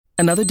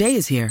Another day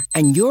is here,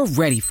 and you're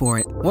ready for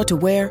it. What to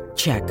wear?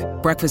 Check.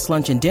 Breakfast,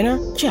 lunch, and dinner?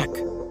 Check.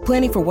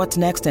 Planning for what's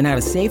next and how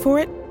to save for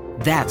it?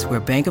 That's where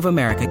Bank of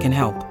America can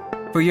help.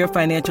 For your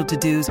financial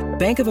to-dos,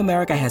 Bank of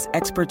America has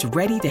experts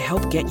ready to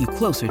help get you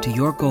closer to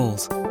your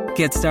goals.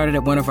 Get started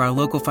at one of our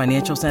local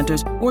financial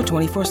centers or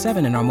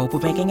 24/7 in our mobile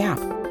banking app.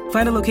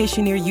 Find a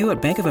location near you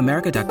at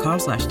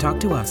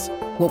bankofamerica.com/talktous.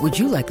 What would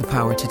you like the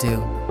power to do?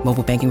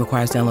 Mobile banking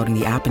requires downloading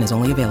the app and is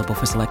only available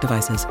for select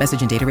devices.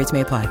 Message and data rates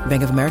may apply.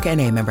 Bank of America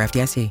N.A., member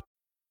FDIC.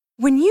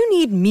 When you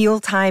need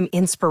mealtime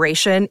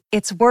inspiration,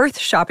 it's worth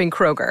shopping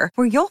Kroger,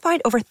 where you'll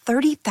find over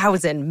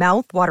 30,000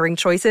 mouth-watering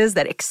choices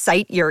that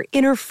excite your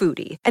inner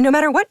foodie. And no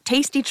matter what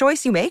tasty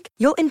choice you make,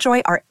 you'll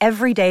enjoy our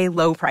everyday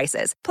low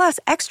prices, plus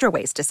extra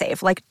ways to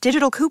save, like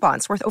digital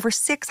coupons worth over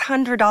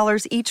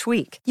 $600 each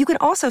week. You can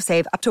also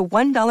save up to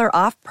 $1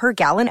 off per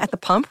gallon at the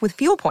pump with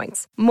fuel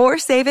points. More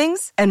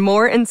savings and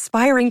more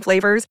inspiring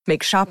flavors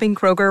make shopping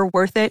Kroger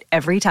worth it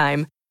every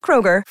time.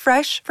 Kroger,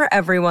 fresh for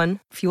everyone.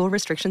 Fuel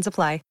restrictions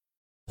apply.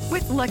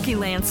 With Lucky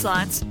Land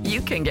Slots, you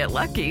can get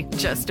lucky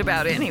just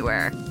about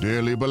anywhere.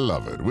 Dearly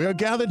beloved, we are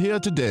gathered here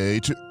today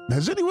to...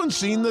 Has anyone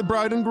seen the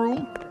bride and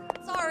groom?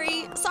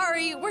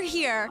 Sorry, we're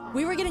here.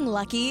 We were getting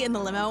lucky in the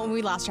limo and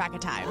we lost track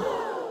of time.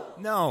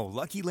 No,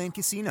 Lucky Land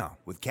Casino,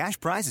 with cash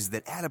prizes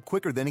that add up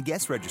quicker than a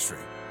guest registry.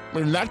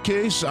 In that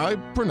case, I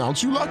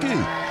pronounce you lucky.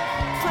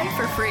 Play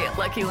for free at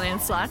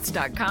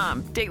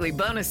LuckyLandSlots.com. Daily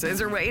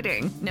bonuses are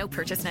waiting. No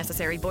purchase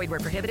necessary. Void where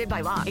prohibited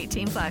by law.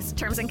 18+.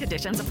 Terms and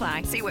conditions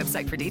apply. See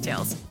website for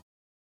details.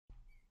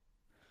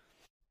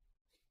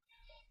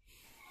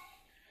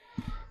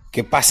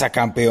 ¿Qué pasa,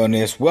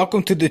 campeones?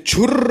 Welcome to the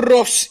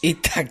Churros y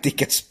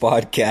Tácticas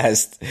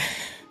podcast.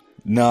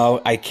 No,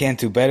 I can't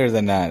do better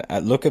than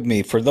that. Look at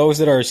me. For those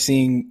that are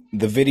seeing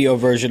the video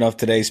version of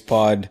today's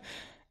pod,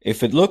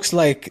 if it looks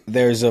like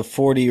there's a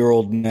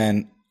 40-year-old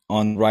man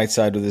on the right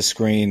side of the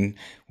screen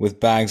with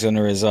bags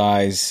under his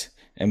eyes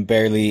and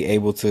barely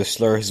able to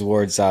slur his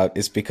words out,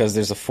 it's because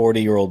there's a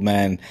 40-year-old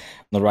man on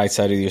the right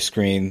side of your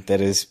screen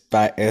that has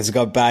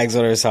got bags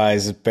under his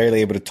eyes, is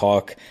barely able to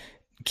talk.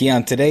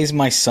 Kian, today's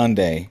my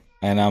Sunday,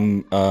 and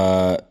I'm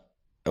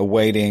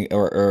awaiting,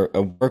 or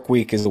a work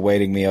week is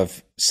awaiting me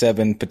of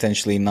 7,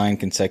 potentially 9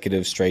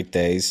 consecutive straight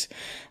days.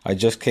 I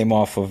just came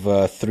off of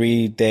a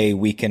 3-day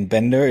weekend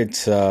bender.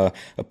 It's a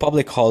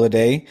public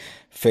holiday.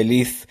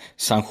 Feliz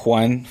San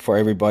Juan for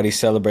everybody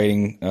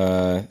celebrating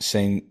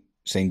Saint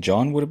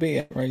John, would it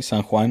be? Right?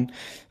 San Juan.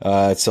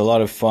 It's a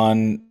lot of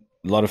fun,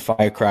 a lot of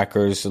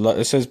firecrackers. So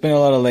it's been a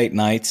lot of late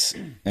nights.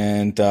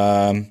 And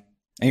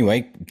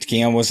anyway,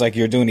 Kian was like,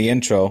 "You're doing the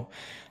intro."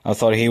 I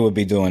thought he would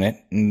be doing it.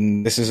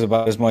 And this is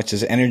about as much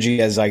as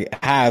energy as I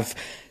have.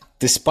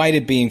 Despite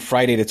it being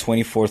Friday the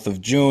 24th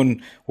of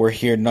June, we're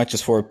here not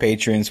just for our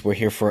patrons, we're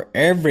here for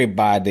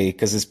everybody,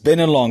 because it's been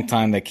a long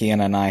time that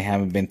Kian and I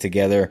haven't been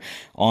together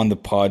on the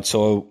pod.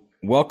 So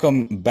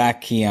welcome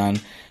back,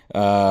 Kian.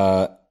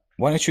 Why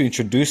don't you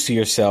introduce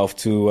yourself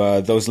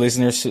to those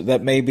listeners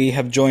that maybe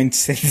have joined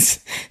since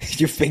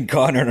you've been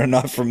gone or are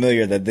not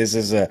familiar that this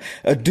is a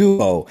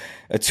duo,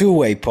 a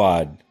two-way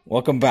pod.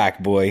 Welcome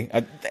back, boy.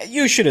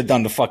 You should have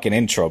done the fucking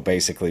intro,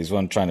 basically, is what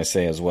I'm trying to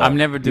say as well. I'm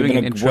never doing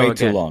an intro way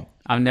again. Too long.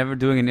 I'm never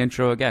doing an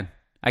intro again.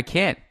 I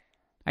can't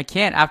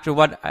after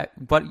what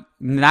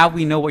now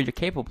we know what you're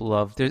capable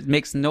of. It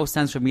makes no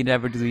sense for me to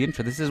ever do the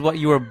intro. This is what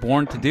you were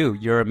born to do.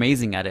 You're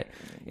amazing at it.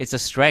 It's a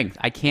strength.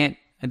 I can't,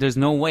 there's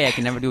no way I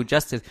can ever do it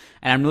justice.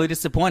 And I'm really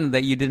disappointed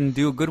that you didn't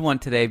do a good one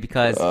today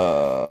because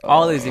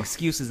all these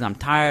excuses, I'm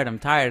tired.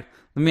 Let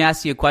me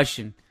ask you a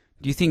question.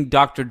 Do you think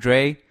Dr.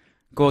 Dre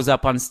goes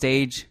up on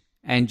stage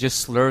and just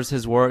slurs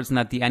his words, and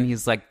at the end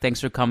he's like, "Thanks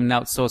for coming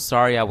out. So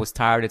sorry, I was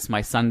tired. It's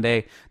my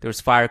Sunday. There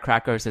was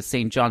firecrackers. It's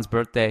St. John's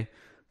birthday."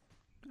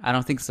 I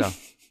don't think so.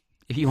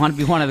 If you want to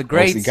be one of the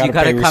greats, you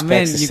gotta come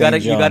in. You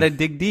gotta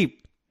dig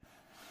deep.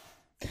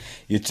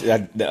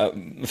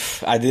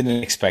 I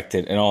didn't expect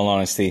it, in all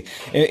honesty.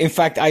 In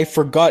fact, I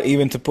forgot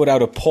even to put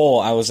out a poll.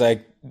 I was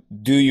like,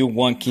 "Do you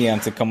want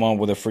Kian to come on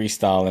with a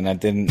freestyle?" And I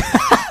didn't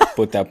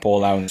put that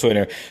poll out on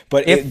Twitter.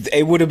 But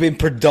it would have been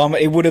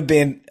predominant. It would have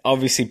been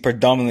obviously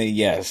predominantly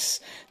yes.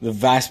 The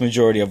vast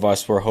majority of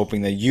us were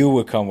hoping that you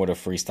would come with a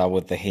freestyle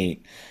with the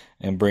heat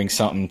and bring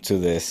something to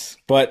this.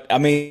 But I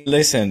mean,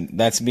 listen.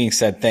 That's being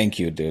said, thank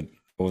you, dude.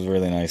 It was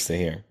really nice to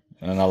hear,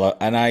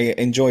 and I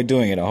enjoy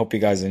doing it. I hope you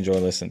guys enjoy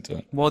listening to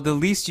it. Well, the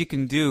least you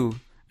can do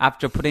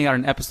after putting out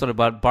an episode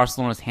about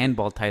Barcelona's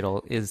handball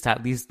title is to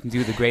at least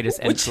do the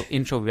greatest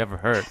intro we've ever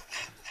heard.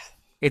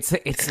 It's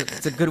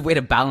a good way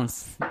to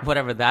balance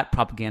whatever that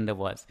propaganda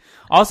was.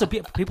 Also,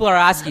 people are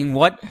asking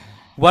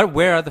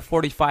where are the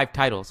 45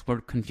 titles?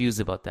 We're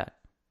confused about that.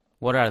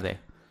 What are they?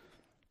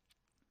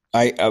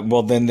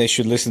 Well, then they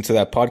should listen to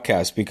that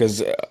podcast,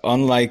 because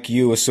unlike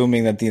you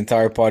assuming that the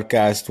entire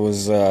podcast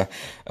was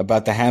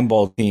about the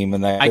handball team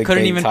and that I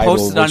couldn't even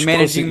post it on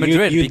Managing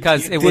Madrid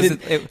because it was.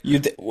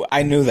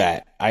 I knew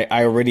that.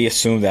 I already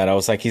assumed that. I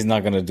was like, he's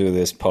not going to do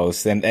this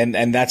post,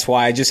 and that's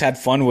why I just had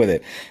fun with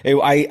it.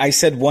 I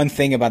said one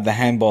thing about the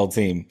handball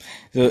team.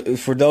 So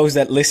for those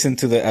that listen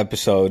to the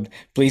episode,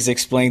 please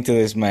explain to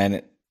this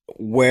man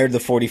where the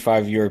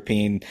 45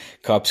 European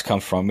Cups come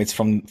from. It's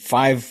from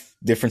 5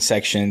 different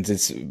sections.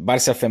 It's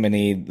Barca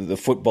Femení, the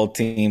football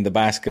team, the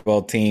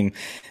basketball team,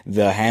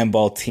 the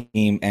handball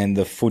team, and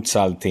the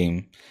futsal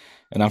team.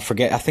 And I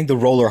think the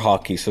roller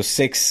hockey. So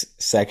 6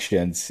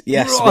 sections.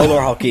 Yes,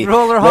 roller hockey.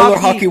 Roller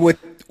hockey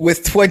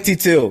with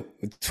 22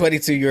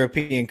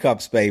 European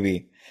Cups,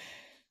 baby.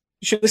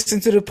 You should listen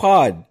to the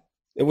pod.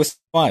 It was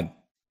fun.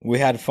 We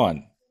had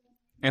fun.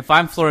 If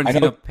I'm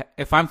Florentino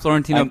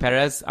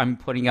Perez, I'm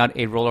putting out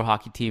a roller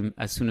hockey team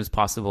as soon as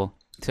possible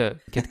to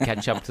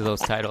catch up to those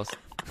titles.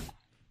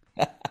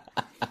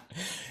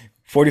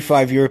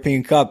 45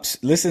 European Cups.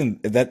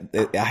 Listen,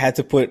 I had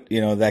to put,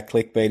 that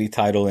clickbaity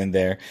title in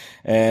there.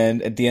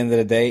 And at the end of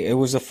the day, it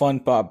was a fun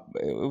pod.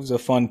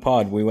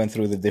 We went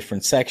through the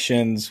different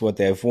sections, what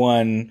they've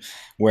won,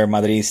 where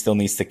Madrid still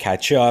needs to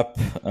catch up.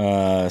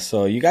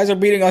 So you guys are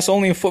beating us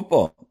only in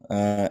football,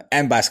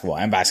 and basketball.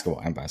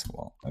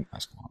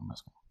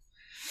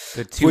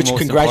 The two Which most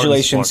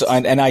congratulations.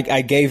 important sports.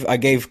 And I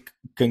gave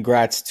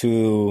congrats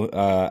to,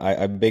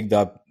 I bigged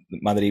up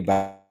Madrid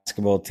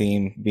basketball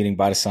team beating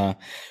Barca,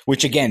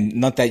 which again,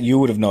 not that you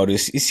would have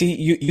noticed. You see,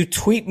 you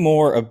tweet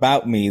more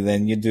about me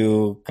than you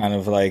do kind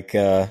of like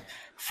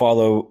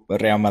follow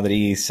Real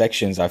Madrid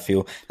sections. I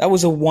feel that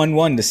was a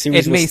 1-1. The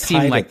series it was may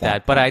seem like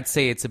that, but I'd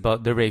say it's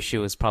about the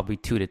ratio is probably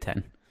 2 to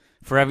 10.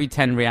 For every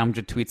 10 Real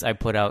Madrid tweets I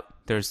put out,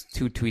 there's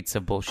 2 tweets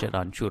of bullshit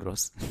on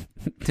Churros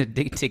to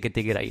take a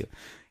dig at you.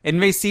 It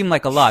may seem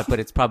like a lot, but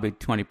it's probably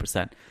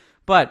 20%.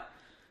 But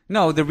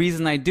no, the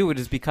reason I do it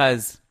is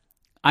because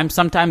I'm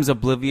sometimes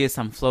oblivious.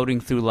 I'm floating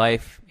through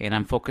life and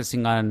I'm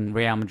focusing on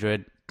Real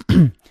Madrid.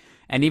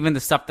 And even the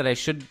stuff that I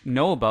should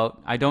know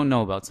about, I don't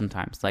know about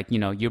sometimes. Like,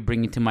 you're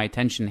bringing to my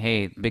attention,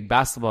 hey, big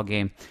basketball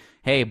game.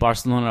 Hey,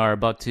 Barcelona are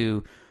about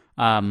to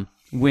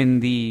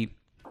win the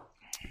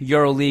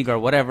Euro League or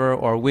whatever,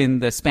 or win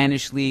the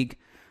Spanish League.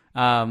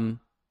 And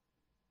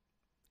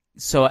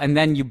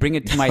then you bring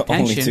it to my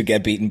attention. Only to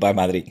get beaten by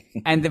Madrid.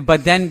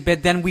 But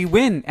then we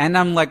win. And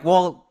I'm like,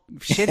 well,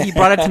 shit, he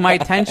brought it to my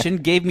attention,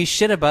 gave me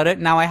shit about it.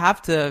 Now I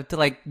have to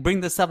like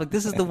bring this up. Like,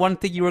 this is the one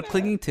thing you were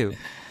clinging to.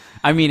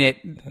 I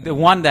mean, the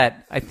one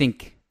that I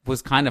think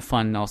was kind of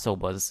fun also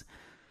was,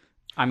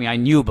 I mean, I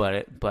knew about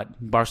it, but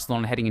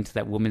Barcelona heading into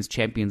that Women's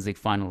Champions League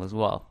final as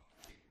well.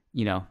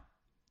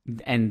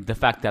 And the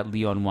fact that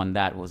Lyon won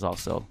that was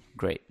also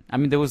great. I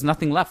mean, there was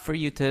nothing left for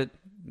you to.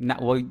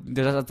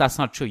 That's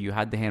not true. You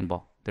had the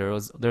handball.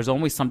 There's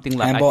always something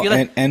left. Handball I feel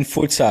like, and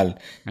futsal.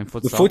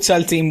 The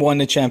futsal team won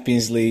the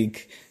Champions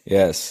League,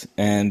 yes,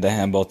 and the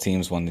handball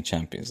teams won the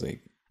Champions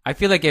League. I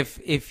feel like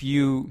if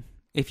you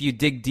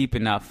dig deep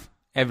enough,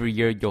 every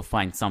year you'll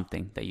find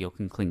something that you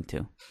can cling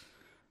to.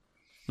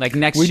 Like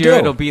next year,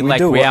 it'll be like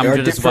Real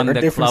Madrid has won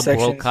the Club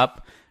World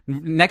Cup.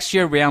 Next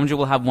year, Real Madrid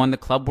will have won the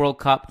Club World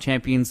Cup,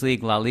 Champions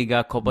League, La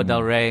Liga, Copa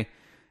del Rey,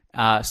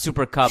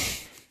 Super Cup,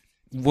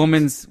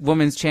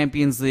 Women's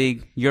Champions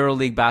League, Euro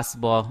League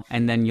basketball,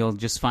 and then you'll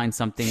just find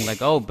something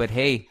like, oh, but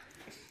hey,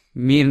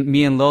 me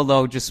and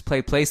Lolo just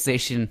play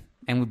PlayStation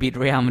and we beat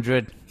Real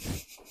Madrid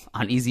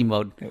on easy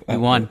mode. We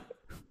won.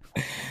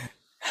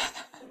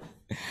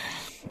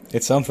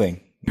 It's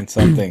something.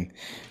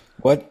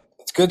 What?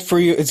 It's good for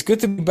you. It's good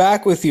to be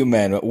back with you,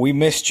 man. We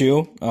missed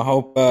you. I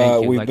hope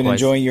we've been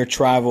enjoying your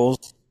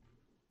travels.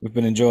 We've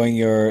been enjoying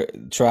your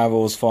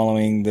travels,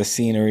 following the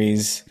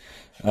sceneries,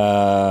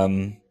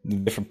 the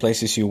different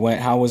places you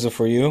went. How was it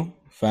for you?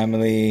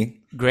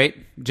 Family? Great.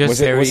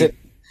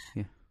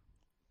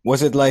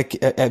 Was it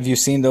like, have you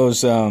seen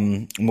those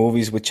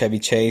movies with Chevy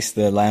Chase,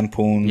 the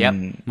Lampoon?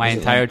 Yep, my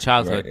entire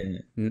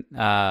childhood.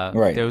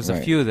 Right. There was a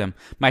few of them.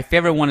 My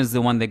favorite one is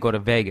the one they go to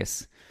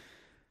Vegas.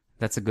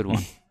 That's a good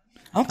one.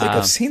 I don't think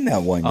I've seen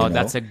that one.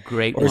 That's a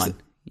great one.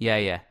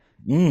 Yeah.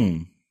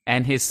 Mm.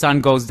 And his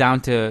son goes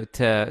down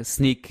to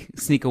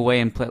sneak away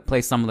and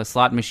play some of the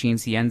slot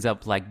machines. He ends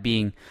up like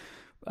being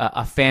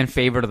a fan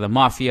favorite of the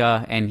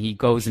mafia, and he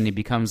goes and he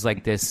becomes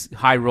like this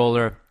high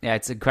roller. Yeah,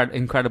 it's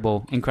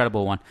incredible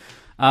one.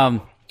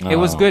 It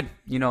was good,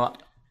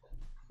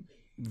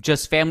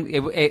 just family.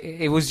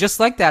 It was just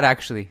like that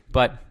actually,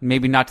 but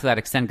maybe not to that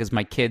extent because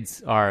my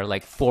kids are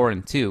like 4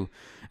 and 2,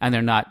 and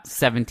they're not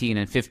 17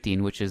 and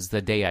 15, which is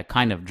the day I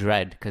kind of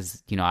dread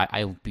because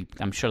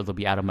I'm sure they'll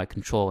be out of my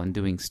control and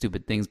doing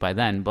stupid things by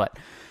then. But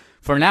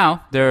for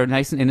now, they're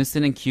nice and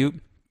innocent and cute,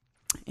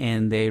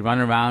 and they run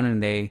around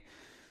and they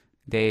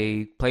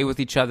play with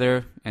each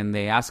other and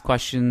they ask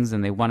questions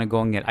and they want to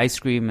go and get ice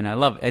cream, and I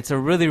love it. It's a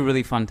really,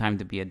 really fun time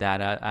to be a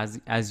dad,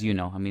 as you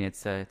know. I mean,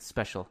 it's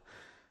special.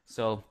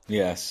 So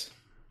yes,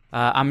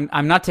 I'm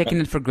not taking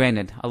it for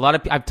granted.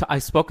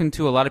 I've spoken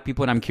to a lot of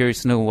people, and I'm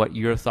curious to know what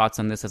your thoughts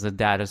on this as a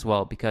dad as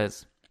well.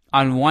 Because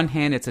on one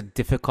hand, it's a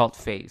difficult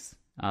phase.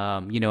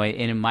 And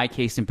in my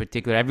case in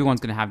particular, everyone's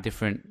going to have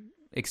different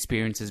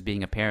experiences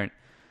being a parent.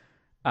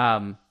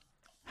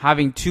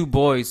 Having 2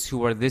 boys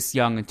who are this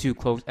young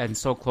and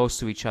so close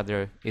to each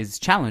other is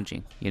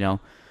challenging.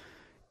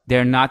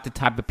 they're not the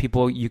type of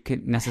people you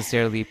can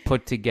necessarily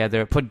put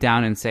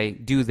down and say,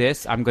 do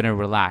this, I'm going to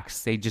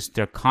relax.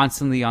 They're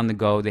constantly on the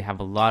go. They have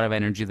a lot of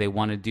energy. They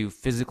want to do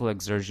physical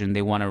exertion.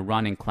 They want to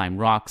run and climb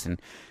rocks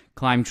and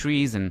climb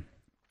trees and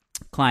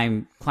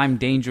climb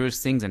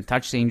dangerous things and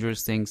touch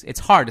dangerous things. It's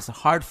hard. It's a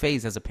hard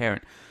phase as a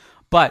parent.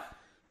 But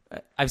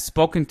I've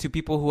spoken to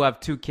people who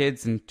have 2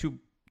 kids and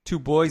two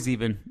boys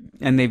even,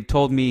 and they've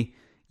told me,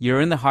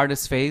 you're in the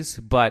hardest phase,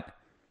 but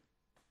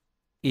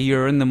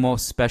you're in the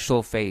most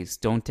special phase.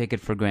 Don't take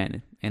it for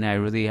granted. And I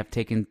really have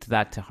taken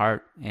that to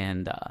heart,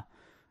 and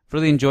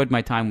really enjoyed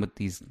my time with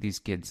these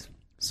kids.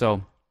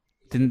 So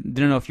didn't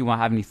know if you want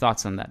to have any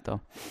thoughts on that though.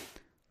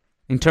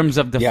 In terms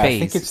of the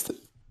phase. I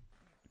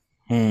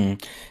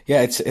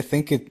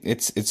think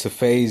it's a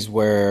phase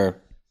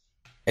where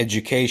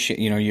education,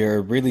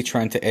 you're really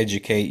trying to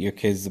educate your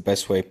kids the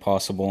best way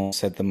possible and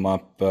set them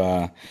up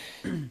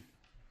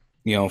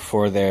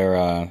for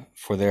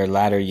their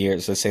latter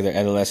years, let's say their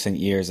adolescent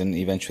years and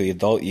eventually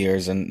adult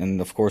years.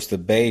 And of course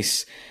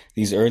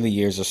these early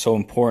years are so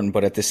important,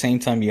 but at the same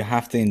time you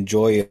have to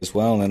enjoy it as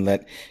well and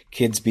let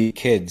kids be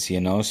kids,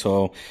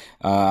 So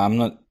I'm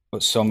not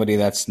somebody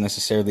that's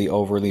necessarily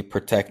overly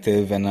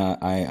protective, and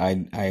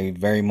I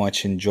very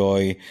much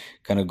enjoy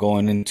kind of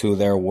going into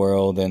their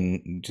world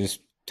and just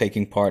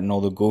taking part in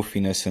all the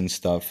goofiness and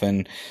stuff.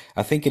 And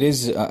I think it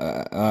is,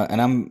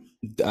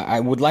 I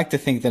would like to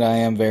think that I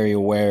am very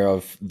aware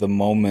of the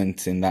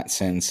moment in that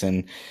sense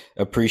and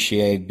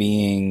appreciate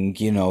being,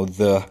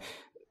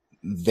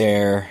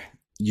 their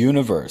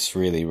universe,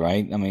 really,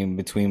 right? I mean,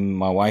 between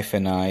my wife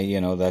and I,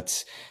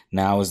 that's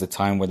now is the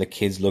time where the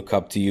kids look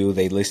up to you,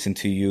 they listen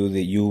to you,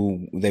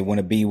 they want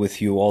to be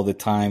with you all the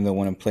time, they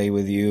want to play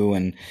with you,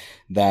 and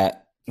that,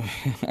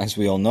 as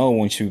we all know,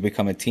 once you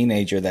become a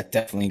teenager, that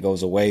definitely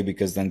goes away,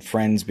 because then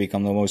friends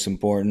become the most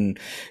important,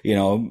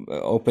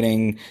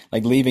 opening,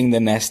 like leaving the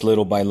nest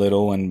little by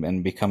little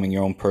and becoming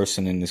your own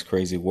person in this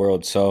crazy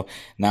world. So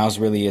now's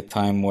really a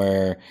time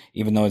where,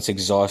 even though it's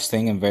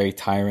exhausting and very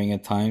tiring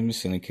at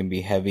times, and it can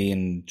be heavy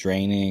and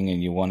draining,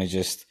 and you want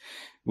to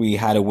we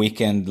had a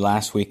weekend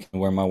last week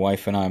where my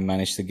wife and I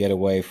managed to get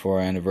away for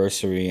our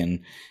anniversary and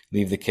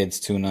leave the kids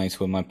 2 nights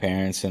with my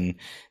parents. And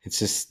it's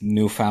this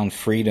newfound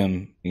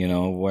freedom,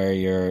 where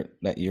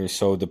you're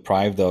so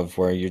deprived of,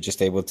 where you're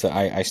just able to,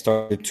 I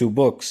started 2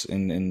 books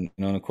in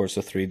the course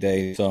of 3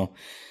 days. So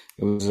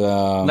it was,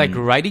 like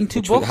writing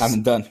 2 books? I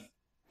haven't done.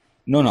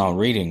 No,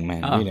 reading,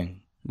 man,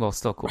 reading. Well,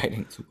 still cool.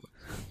 Writing 2 books.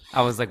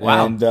 I was like,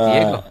 wow, and,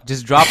 Diego,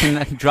 just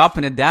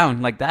dropping it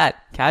down like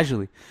that,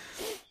 casually.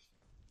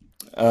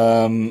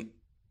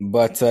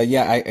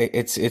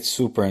 It's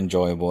super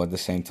enjoyable at the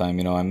same time.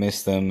 I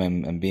miss them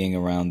and being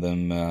around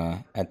them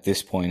at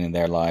this point in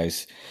their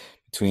lives.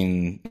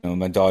 Between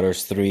my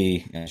daughter's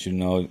 3, as you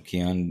know,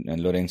 Kian,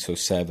 and Lorenzo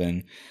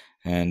 7,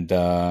 and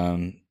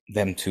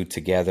them 2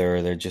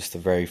 together, they're just a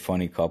very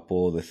funny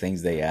couple. The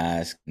things they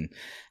ask and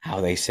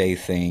how they say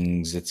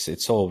things,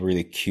 it's all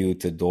really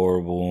cute,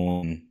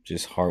 adorable, and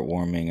just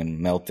heartwarming and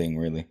melting,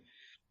 really.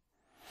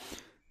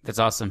 That's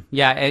awesome.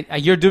 Yeah,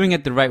 you're doing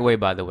it the right way,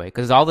 by the way,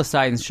 because all the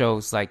science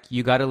shows, like,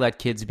 you got to let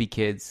kids be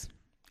kids.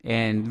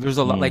 And there's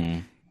a lot, like,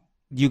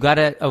 you got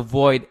to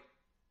avoid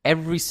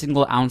every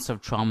single ounce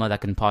of trauma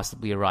that can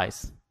possibly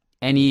arise.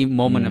 Any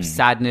moment of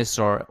sadness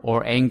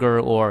or anger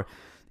or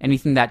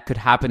anything that could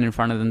happen in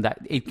front of them, that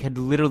it could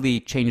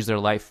literally change their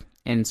life.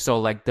 And so,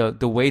 like,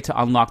 the way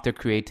to unlock their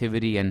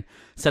creativity and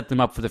set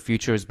them up for the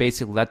future is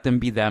basically let them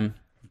be them.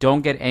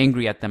 Don't get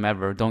angry at them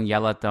ever. Don't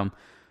yell at them.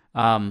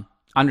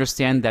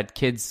 Understand that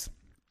kids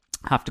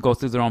have to go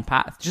through their own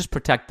path. Just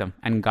protect them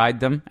and guide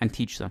them and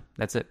teach them.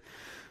 That's it.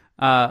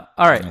 All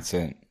right. That's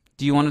it.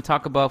 Do you want to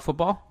talk about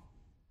football?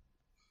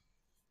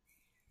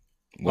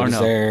 What is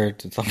there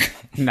to talk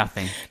about?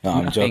 Nothing. No,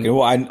 I'm Nothing. joking.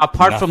 Well,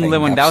 apart from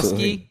Lewandowski,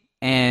 absolutely.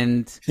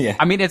 And yeah.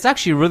 I mean, it's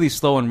actually really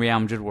slow in Real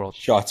Madrid world.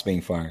 Shots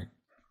being fired.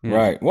 Yeah.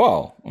 Right.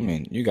 Well, I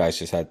mean, you guys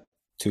just had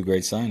 2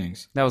 great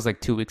signings. That was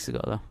like 2 weeks ago,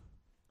 though.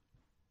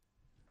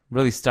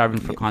 Really starving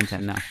for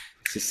content now.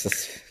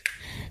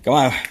 Come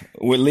on,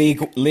 with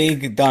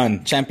league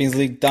done, Champions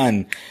League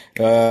done,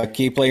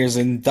 key players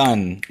in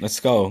done.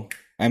 Let's go.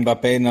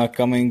 Mbappe not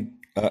coming.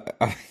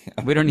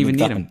 We don't even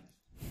need him.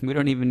 We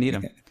don't even need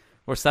him.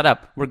 We're set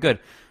up. We're good.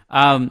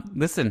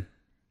 Listen,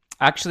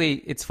 actually,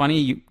 it's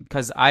funny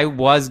because I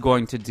was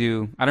going to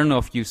do. I don't know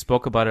if you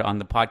spoke about it on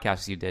the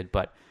podcast you did,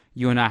 but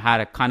you and I had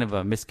a kind of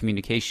a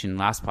miscommunication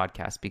last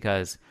podcast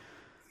because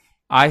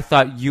I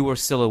thought you were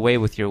still away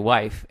with your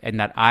wife and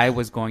that I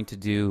was going to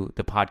do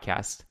the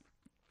podcast.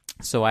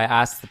 So I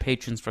asked the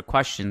patrons for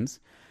questions,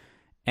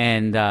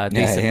 and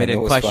they submitted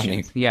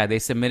questions. Funny. Yeah, they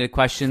submitted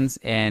questions,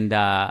 and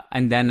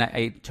then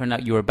it turned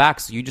out you were back,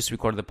 so you just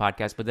recorded the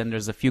podcast. But then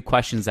there's a few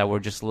questions that were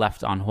just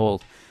left on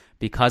hold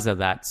because of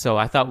that. So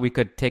I thought we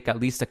could take at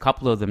least a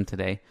couple of them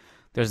today.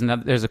 There's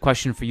a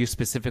question for you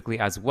specifically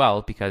as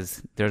well,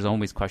 because there's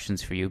always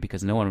questions for you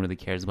because no one really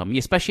cares about me,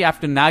 especially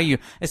after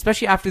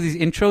these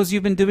intros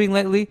you've been doing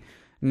lately.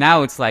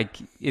 Now it's like,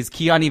 is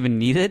Keon even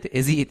needed?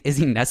 Is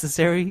he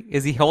necessary?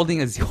 Is he holding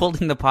the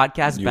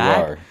podcast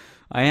back?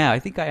 I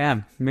think I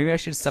am. Maybe I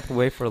should step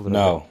away for a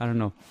little bit. I don't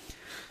know.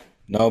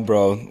 No,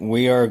 bro.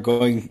 We are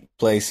going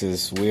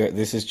places. We're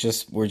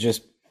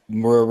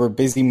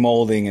busy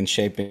molding and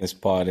shaping this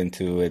pod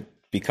into it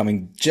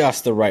becoming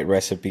just the right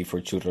recipe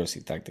for churros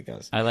y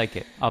tácticas. I like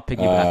it. I'll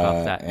piggyback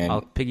off that.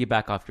 I'll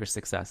piggyback off your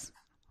success.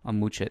 I'll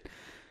mooch it.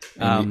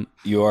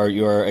 You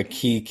are a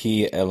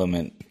key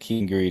element, key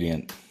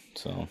ingredient.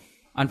 So,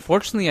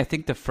 unfortunately, I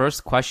think the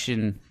first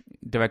question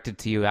directed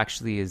to you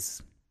actually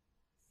is,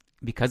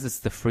 because it's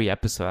the free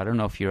episode, I don't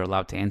know if you're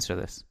allowed to answer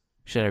this.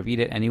 Should I read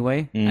it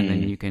anyway? And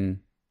then you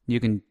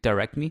can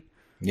direct me?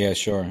 Yeah,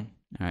 sure. All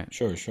right.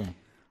 Sure.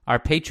 Our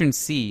patron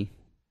C,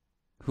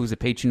 who's a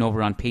patron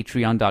over on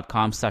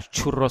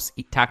patreon.com/churros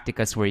y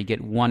tácticas, where you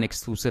get one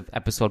exclusive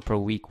episode per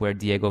week where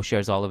Diego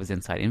shares all of his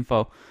inside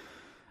info.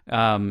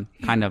 Kind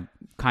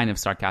of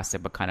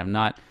sarcastic, but kind of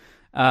not.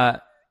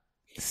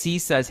 C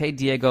says, "Hey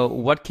Diego,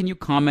 what can you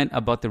comment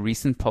about the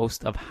recent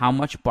post of how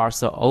much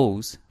Barca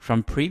owes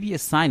from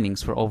previous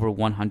signings for over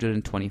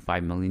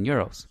 125 million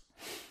euros?"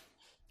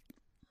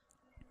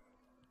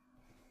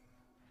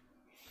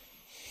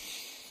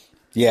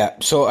 Yeah,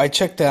 so I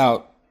checked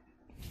out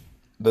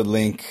the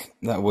link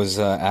that was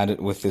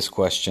added with this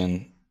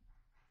question,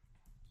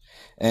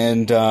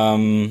 and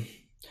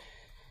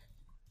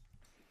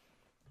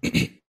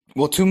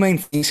well, two main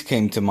things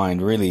came to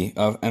mind, really.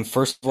 And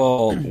first of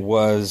all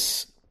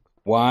was,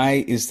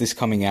 why is this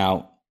coming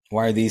out?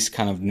 Why are these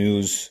kind of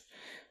news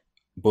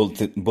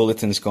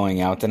bulletins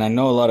going out? And I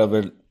know a lot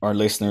of our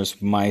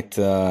listeners might,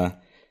 brand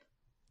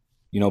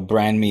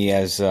me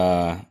as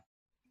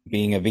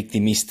being a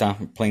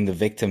victimista, playing the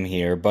victim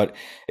here. But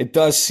it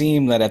does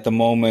seem that at the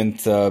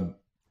moment,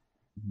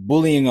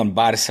 bullying on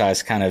Barca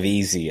is kind of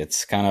easy.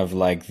 It's kind of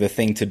like the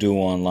thing to do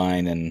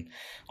online and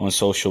on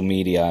social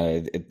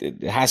media.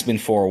 It has been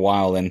for a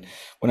while. And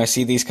when I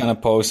see these kind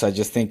of posts, I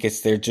just think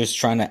they're just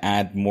trying to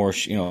add more,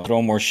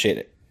 throw more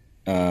shit,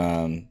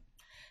 and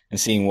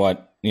seeing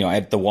what,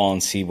 at the wall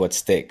and see what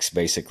sticks,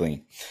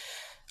 basically.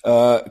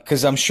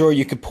 Cause I'm sure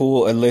you could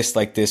pull a list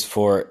like this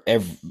for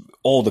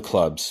all the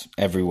clubs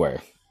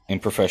everywhere in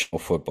professional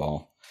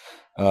football.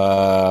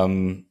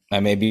 And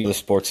maybe other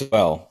sports as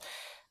well.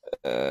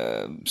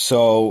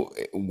 So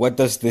what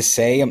does this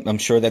say? I'm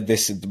sure that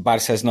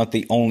Barca is not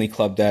the only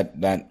club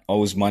that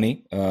owes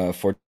money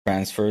for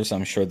transfers.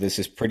 I'm sure this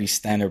is pretty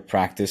standard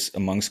practice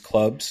amongst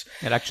clubs.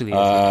 It actually is.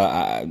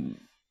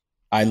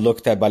 I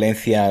looked at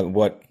Valencia,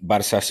 what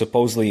Barca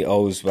supposedly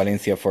owes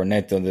Valencia for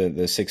Neto, the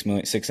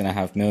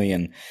 6.5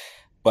 million.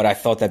 But I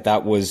thought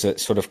that was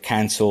sort of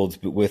cancelled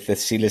with the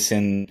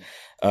Silesen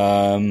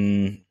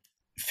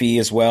fee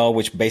as well,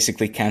 which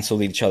basically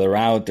canceled each other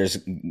out. There's,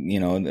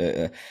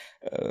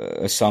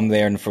 a sum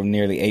there from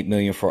nearly 8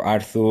 million for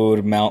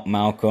Arthur,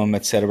 Malcolm,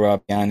 etc.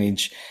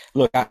 Pjanic.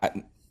 Look,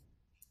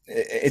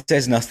 it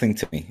says nothing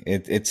to me.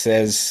 It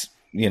says,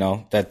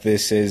 that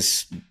this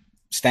is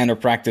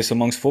standard practice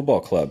amongst football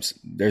clubs.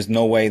 There's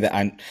no way that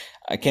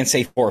I can't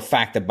say for a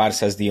fact that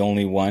Barca is the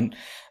only one,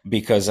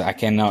 because I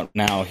cannot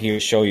now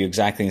here show you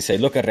exactly and say,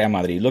 look at Real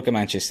Madrid, look at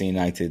Manchester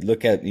United,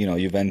 look at,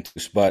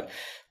 Juventus. But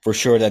for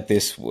sure that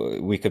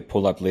we could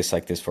pull up lists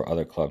like this for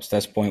other clubs.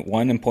 That's point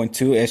one. And point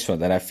two is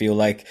that I feel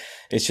like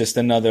it's just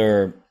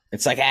another,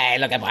 it's like, hey,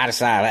 look at Barca,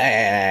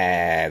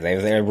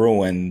 they're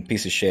ruined,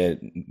 piece of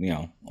shit,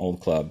 old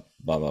club,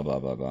 blah, blah, blah,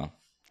 blah, blah.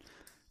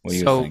 What do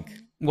you think?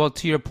 Well,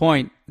 to your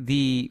point,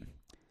 the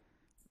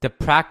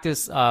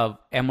practice of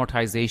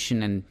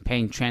amortization and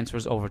paying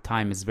transfers over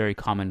time is very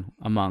common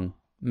among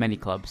many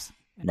clubs.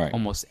 Right.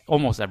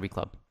 Almost every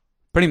club.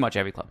 Pretty much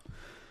every club.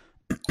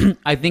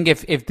 I think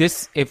if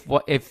this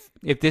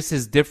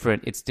is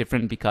different, it's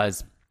different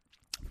because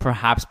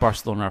perhaps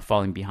Barcelona are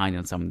falling behind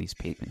on some of these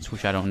payments,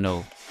 which I don't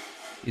know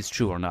is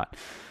true or not.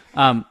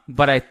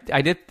 But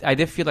I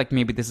did feel like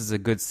maybe this is a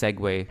good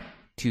segue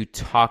to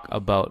talk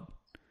about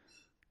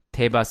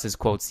Tebas's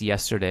quotes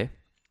yesterday.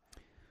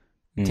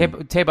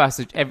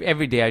 Tebas,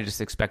 every day I just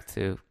expect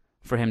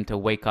for him to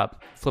wake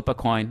up, flip a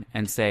coin,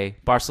 and say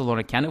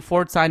Barcelona can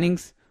afford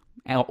signings,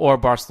 or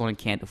Barcelona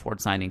can't afford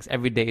signings.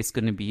 Every day it's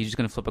going to be, he's just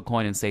going to flip a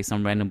coin and say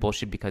some random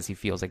bullshit because he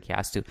feels like he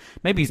has to.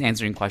 Maybe he's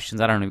answering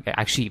questions. I don't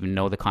actually even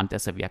know the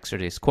context of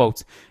yesterday's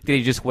quotes. Did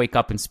he just wake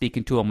up and speak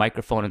into a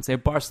microphone and say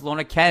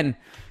Barcelona can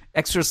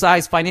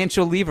exercise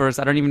financial levers?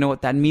 I don't even know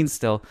what that means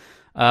still.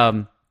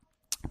 But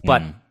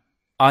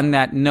on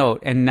that note,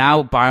 and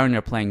now Bayern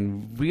are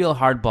playing real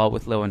hardball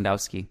with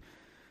Lewandowski.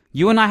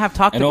 You and I have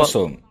talked about...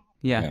 Also,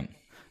 yeah.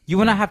 You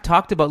and I have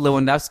talked about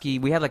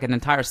Lewandowski. We had like an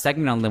entire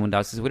segment on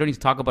Lewandowski, so we don't need to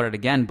talk about it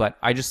again, but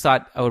I just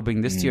thought I would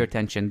bring this to your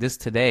attention. This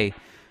today,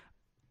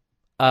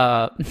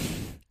 a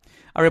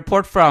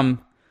report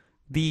from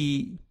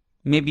the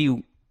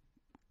maybe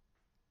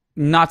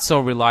not so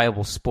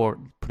reliable Sport,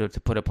 to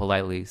put it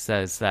politely,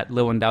 says that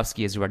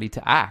Lewandowski is ready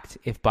to act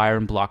if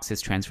Bayern blocks his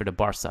transfer to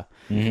Barca.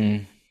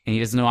 And he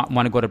doesn't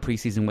want to go to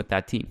preseason with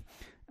that team.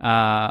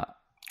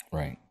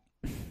 Right.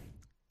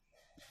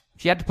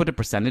 If you had to put a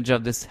percentage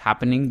of this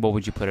happening, what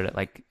would you put it at?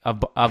 Like,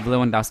 of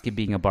Lewandowski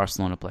being a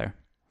Barcelona player?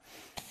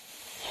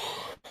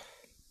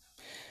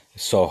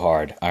 So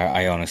hard.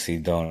 I honestly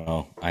don't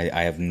know.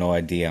 I have no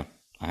idea.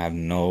 I have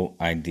no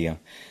idea.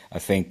 I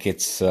think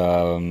it's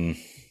there.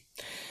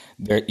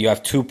 You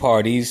have two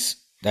parties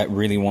that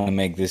really want to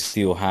make this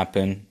deal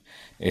happen.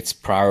 It's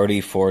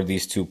priority for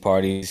these two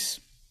parties,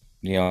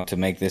 to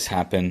make this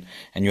happen.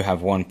 And you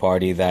have one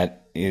party that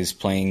is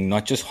playing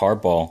not just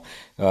hardball.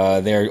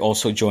 They're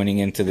also joining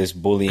into this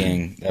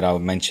bullying that I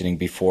was mentioning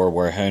before,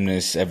 where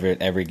Hoeneß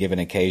every given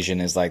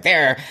occasion is like,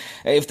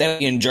 if they're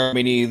in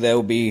Germany,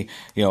 they'll be,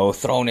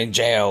 thrown in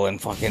jail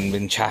and fucking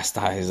been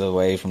chastised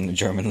away from the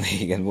German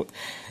league. And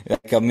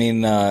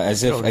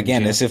as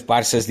if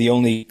Barca is the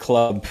only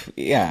club.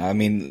 Yeah,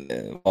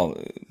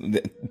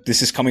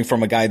 this is coming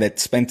from a guy that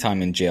spent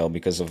time in jail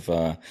because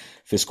of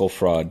fiscal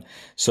fraud.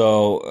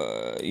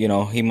 So,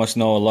 he must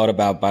know a lot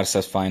about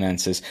Barca's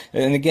finances.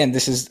 And again,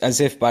 this is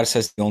as if Barca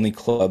is the only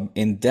club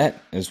in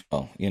debt as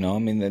well.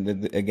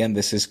 Again,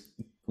 this is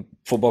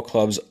football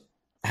clubs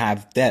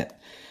have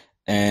debt,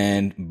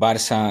 and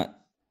Barca,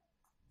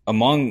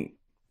 among,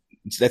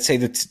 let's say,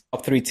 the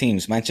top three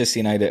teams, Manchester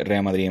United,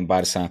 Real Madrid, and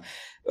Barca,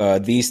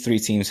 these three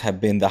teams have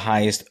been the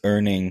highest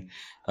earning,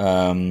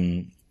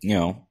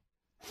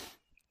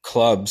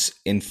 clubs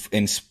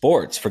in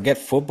sports. Forget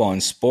football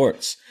and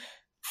sports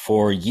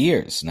for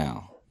years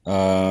now.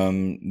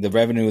 The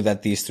revenue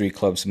that these three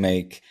clubs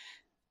make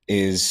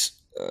is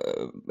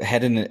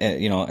head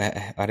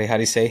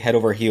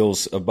over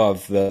heels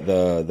above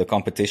the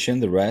competition,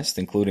 the rest,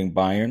 including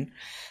Bayern.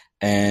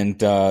 And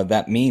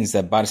that means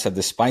that Barca,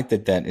 despite the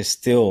debt, is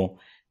still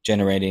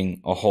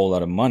generating a whole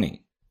lot of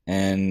money.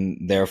 And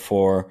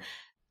therefore,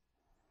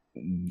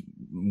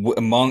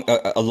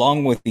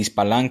 along with these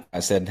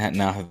palancas that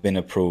now have been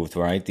approved,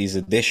 right? These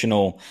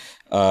additional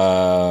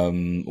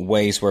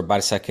ways where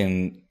Barca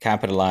can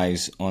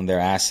capitalize on their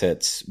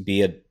assets,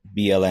 be it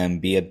BLM,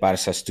 be it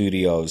Barca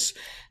Studios,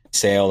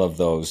 sale of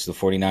those, the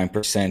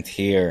 49%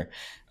 here,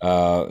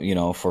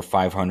 for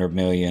 500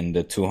 million,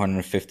 the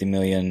 250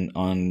 million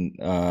on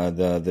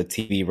the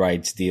TV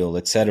rights deal,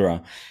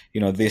 etc.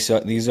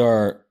 These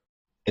are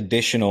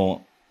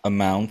additional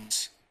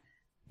amounts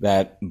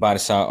that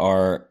Barca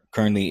are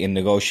currently in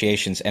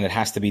negotiations, and it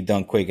has to be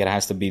done quick. It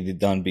has to be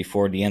done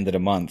before the end of the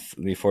month,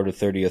 before the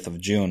 30th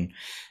of June.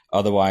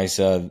 Otherwise,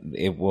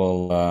 it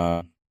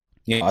will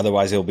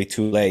be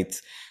too late.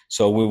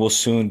 So we will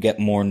soon get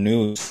more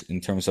news in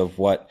terms of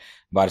what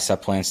Barca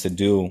plans to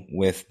do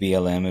with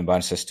BLM and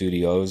Barca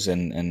Studios,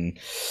 and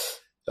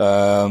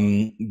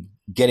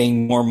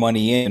getting more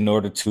money in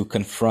order to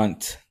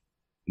confront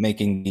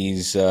making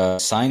these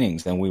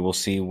signings. And we will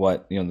see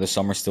what, the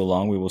summer's still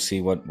long. We will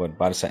see what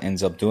Barca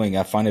ends up doing.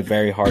 I find it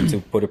very hard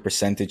to put a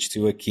percentage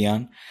to it,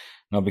 Kian,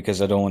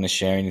 because I don't want to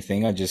share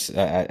anything. I just,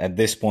 at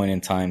this point in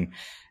time,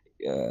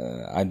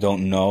 I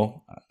don't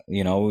know.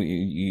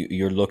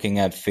 You're looking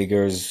at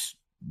figures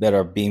that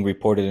are being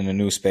reported in the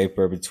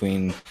newspaper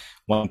between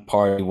one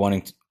party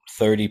wanting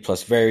 30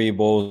 plus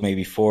variables,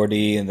 maybe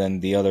 40, and then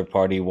the other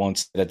party won't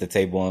sit at the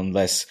table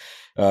unless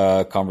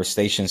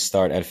conversations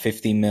start at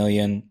 50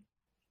 million.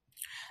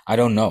 I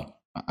don't know.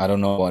 I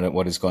don't know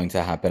what is going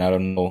to happen. I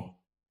don't know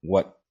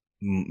what,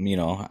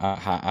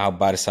 how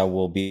Barca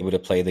will be able to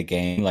play the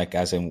game, like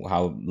as in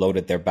how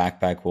loaded their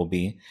backpack will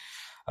be.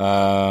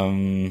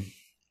 Players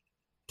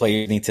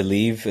need to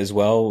leave as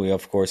well. We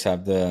of course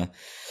have the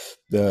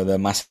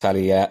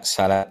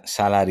masa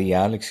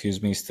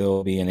salarial,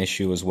 still be an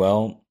issue as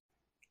well.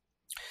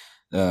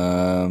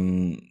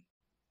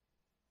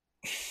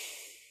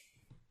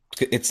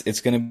 It's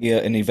going to be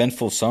an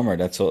eventful summer.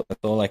 That's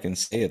all I can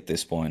say at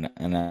this point.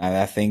 And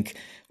I think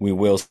we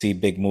will see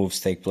big moves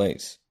take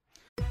place.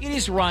 It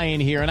is Ryan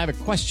here, and I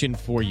have a question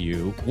for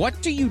you.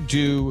 What do you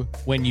do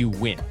when you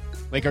win?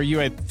 Like, are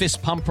you a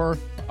fist pumper,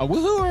 a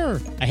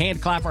woohooer, a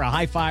hand clapper, a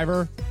high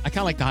fiver? I kind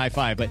of like the high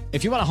five, but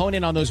if you want to hone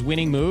in on those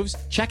winning moves,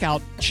 check out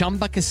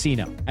Chumba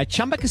Casino. At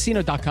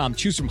ChumbaCasino.com,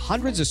 choose from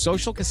hundreds of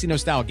social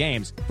casino-style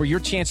games for your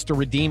chance to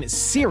redeem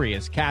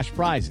serious cash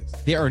prizes.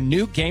 There are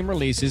new game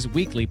releases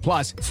weekly,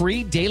 plus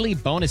free daily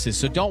bonuses.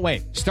 So don't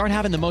wait. Start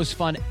having the most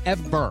fun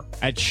ever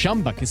at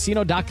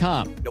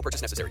ChumbaCasino.com. No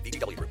purchase necessary.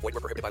 VGW. Void where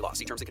prohibited by law.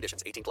 See terms and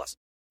conditions. 18+.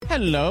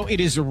 Hello,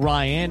 it is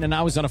Ryan, and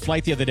I was on a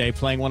flight the other day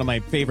playing one of my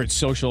favorite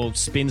social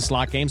spin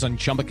slot games on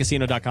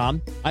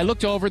ChumbaCasino.com. I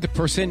looked over at the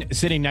person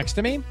sitting next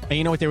to me, and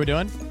you know what they were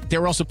doing? They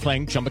were also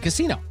playing Chumba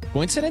Casino.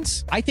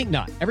 Coincidence? I think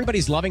not.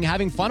 Everybody's loving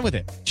having fun with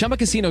it. Chumba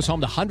Casino is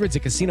home to hundreds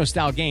of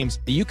casino-style games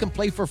that you can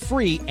play for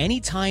free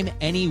anytime,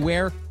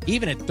 anywhere,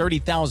 even at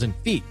 30,000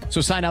 feet.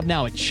 So sign up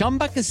now at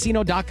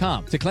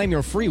ChumbaCasino.com to claim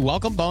your free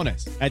welcome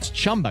bonus. That's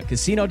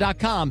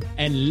ChumbaCasino.com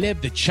and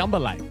live the Chumba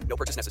life. No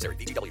purchase necessary.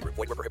 VGW. Void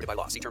where prohibited by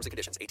law. See terms and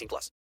conditions.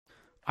 18+.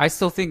 I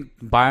still think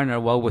Bayern are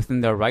well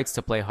within their rights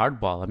to play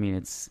hardball. I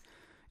mean,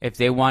 if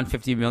they want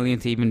 50 million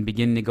to even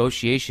begin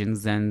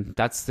negotiations, then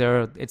it's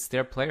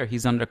their player.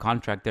 He's under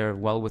contract. They're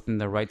well within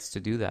their rights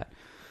to do that.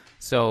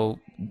 So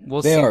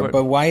we'll see.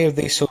 But why are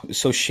they so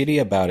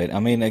shitty about it? I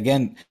mean,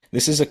 again,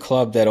 this is a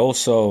club that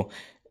also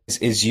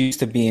is used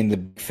to being the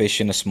big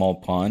fish in a small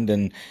pond,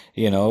 and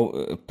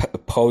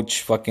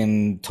poach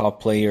fucking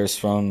top players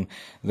from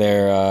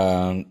their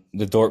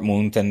the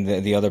Dortmund and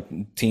the other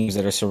teams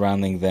that are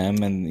surrounding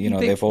them, and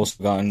they've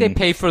also gotten. They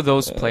pay for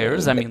those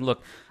players. I mean,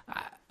 look,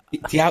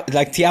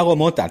 like Thiago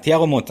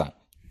Motta.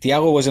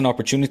 Thiago was an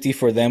opportunity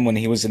for them when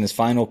he was in his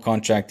final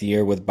contract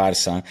year with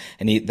Barca,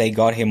 and they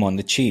got him on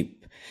the cheap.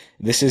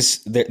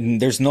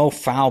 There's no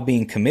foul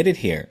being committed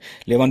here.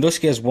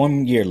 Lewandowski has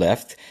 1 year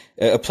left.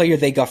 A player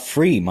they got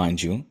free,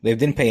 mind you. They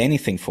didn't pay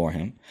anything for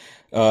him.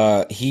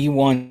 He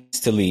wants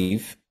to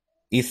leave.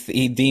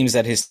 He deems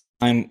that his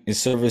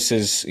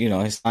services,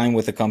 his time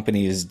with the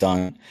company is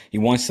done. He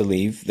wants to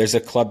leave. There's a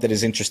club that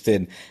is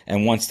interested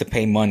and wants to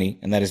pay money,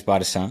 and that is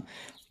Barca.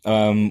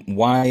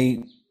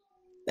 Why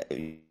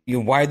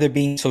are they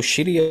being so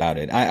shitty about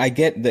it? I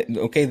get that,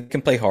 okay, they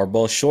can play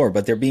hardball, sure,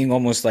 but they're being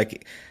almost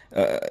like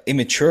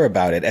immature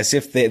about it, as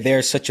if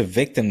they're such a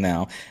victim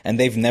now, and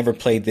they've never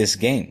played this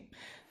game.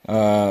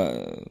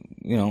 Far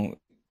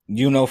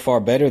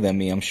better than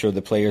me, I'm sure,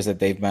 the players that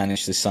they've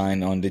managed to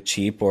sign on the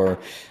cheap or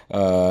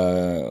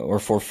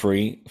for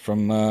free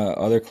from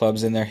other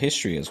clubs in their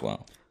history as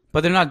well.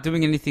 But they're not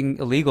doing anything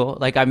illegal.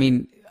 Like, I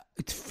mean,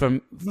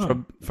 from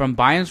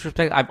Bayern's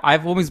perspective,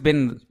 I've always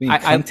been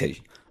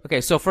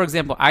okay, so for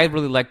example, I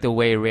really like the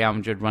way Real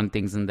Madrid run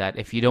things, in that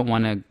if you don't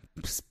want to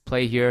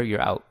play here,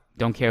 you're out.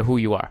 Don't care who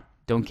you are.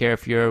 Don't care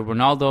if you're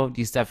Ronaldo,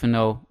 Di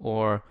Stefano,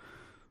 or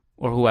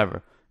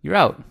whoever. You're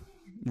out.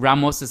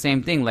 Ramos, the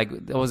same thing.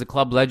 Like, there was a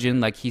club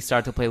legend. Like, he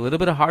started to play a little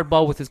bit of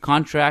hardball with his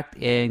contract,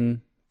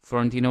 and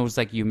Florentino was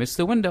like, you missed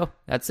the window.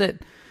 That's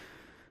it.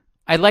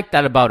 I like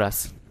that about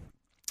us,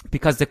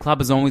 because the club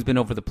has always been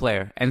over the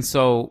player. And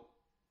so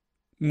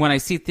when I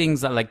see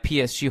things like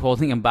PSG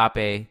holding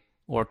Mbappe,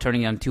 or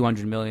turning on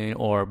 200 million,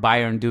 or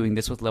Bayern doing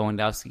this with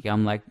Lewandowski,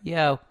 I'm like,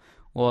 yeah,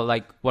 well,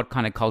 like, what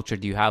kind of culture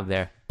do you have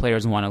there?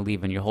 Players want to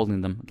leave and you're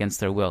holding them against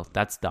their will.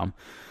 That's dumb.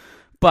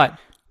 But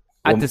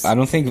I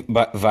don't think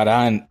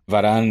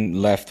Varane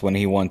left when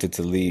he wanted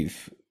to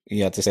leave.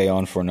 He had to stay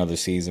on for another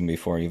season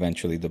before he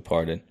eventually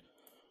departed.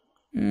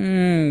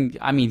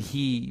 I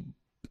mean,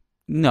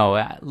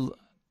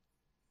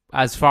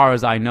 as far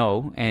as I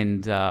know,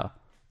 and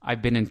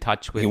I've been in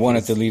touch with. He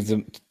wanted to leave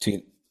them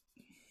to.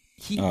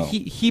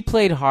 He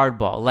played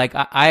hardball. Like,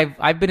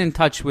 I've been in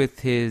touch with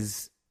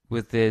his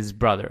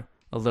brother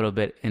a little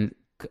bit, and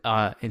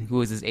who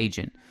was his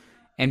agent,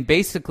 and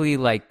basically,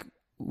 like,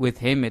 with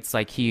him, it's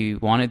like he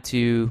wanted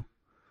to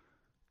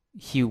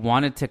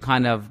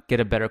kind of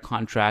get a better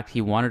contract. He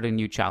wanted a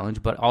new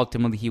challenge, but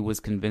ultimately he was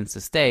convinced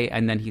to stay,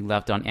 and then he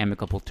left on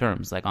amicable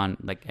terms,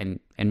 and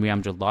Real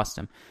Madrid lost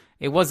him.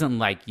 It wasn't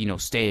like,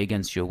 stay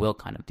against your will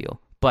kind of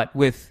deal. But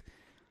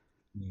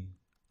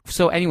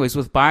so anyways,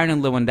 with Bayern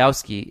and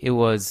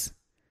Lewandowski,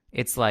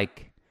 it's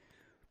like,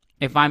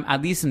 if I'm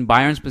at least in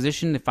Bayern's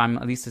position, if I'm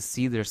at least to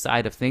see their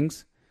side of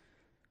things,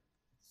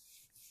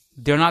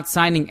 they're not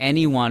signing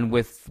anyone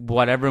with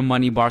whatever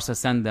money Barca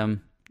send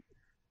them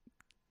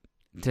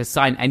to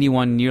sign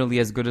anyone nearly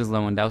as good as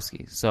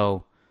Lewandowski.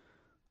 So,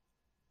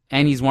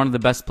 and he's one of the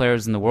best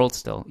players in the world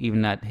still,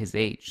 even at his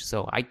age.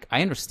 So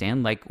I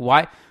understand, like,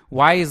 why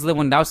is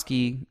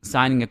Lewandowski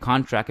signing a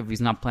contract if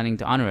he's not planning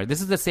to honor it? This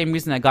is the same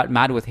reason I got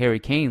mad with Harry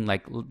Kane,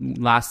 like,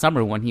 last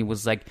summer, when he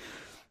was like,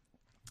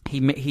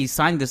 he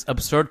signed this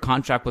absurd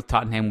contract with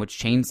Tottenham, which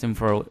changed him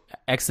for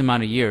X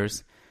amount of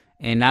years,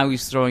 and now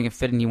he's throwing a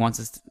fit and he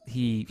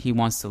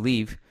wants to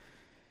leave.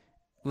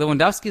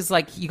 Lewandowski's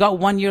like, you got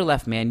 1 year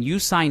left, man. You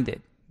signed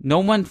it. No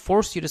one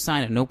forced you to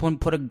sign it. No one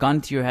put a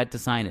gun to your head to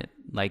sign it.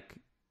 Like,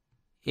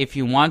 if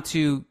you want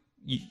to,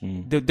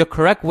 the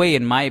correct way,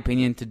 in my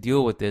opinion, to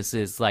deal with this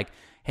is like,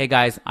 hey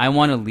guys, I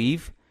want to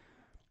leave.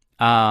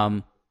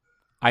 I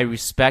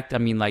love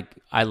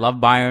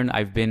Bayern.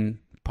 I've been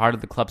part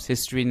of the club's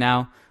history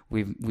now.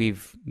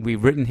 We've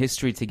written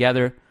history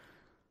together.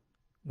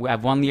 I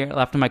have 1 year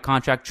left on my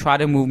contract. Try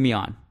to move me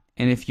on.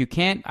 And if you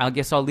can't, I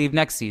guess I'll leave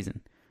next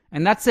season.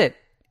 And that's it.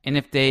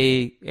 And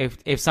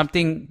if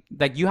something,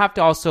 like, you have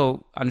to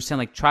also understand,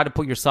 like, try to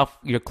put your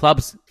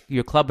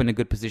club in a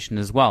good position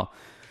as well.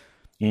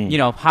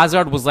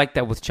 Hazard was like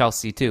that with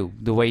Chelsea too.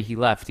 The way he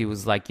left, he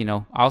was like,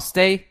 I'll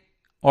stay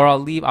or I'll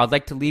leave. I'd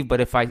like to leave,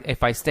 but if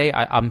I stay,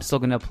 I'm still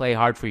gonna play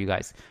hard for you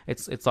guys.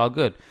 It's all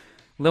good.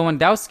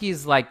 Lewandowski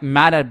is like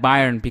mad at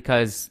Bayern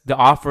because the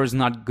offer is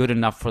not good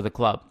enough for the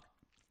club.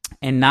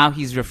 And now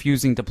he's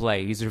refusing to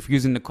play. He's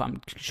refusing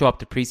to show up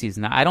to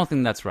preseason. I don't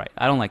think that's right.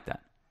 I don't like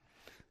that.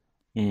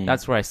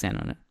 That's where I stand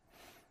on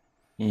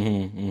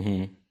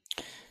it.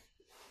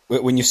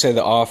 When you say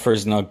the offer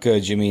is not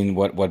good, you mean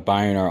what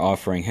Bayern are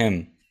offering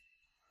him?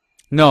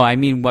 No, I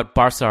mean what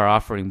Barca are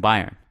offering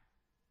Bayern.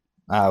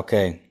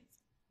 Okay.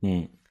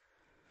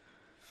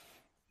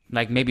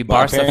 Like, maybe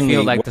Barca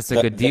feel like that's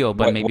a good deal,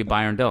 but maybe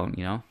Bayern don't,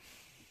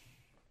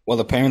 Well,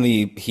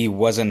 apparently he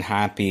wasn't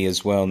happy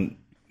as well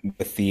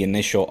with the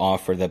initial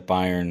offer that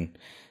Bayern,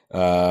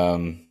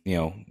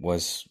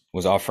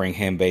 was offering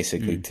him,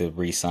 basically to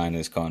re-sign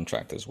his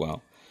contract as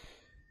well.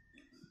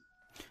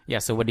 Yeah,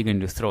 so what are you going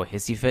to do? Throw a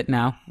hissy fit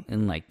now?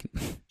 And like,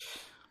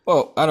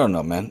 Well, I don't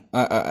know, man.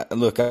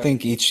 Look, I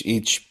think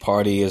each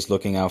party is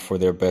looking out for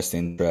their best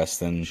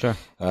interest, and Sure.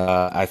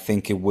 I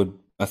think it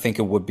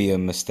would be a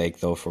mistake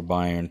though for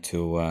Bayern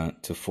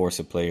to force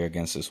a player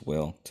against his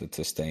will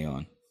to stay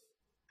on.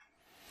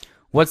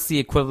 What's the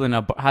equivalent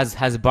of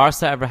has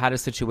Barca ever had a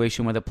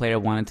situation where the player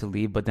wanted to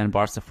leave, but then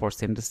Barca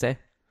forced him to stay?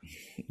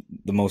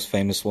 The most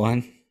famous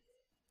one,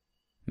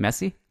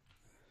 Messi?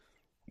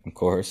 of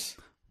course.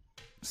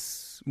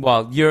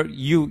 Well,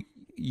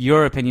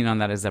 your opinion on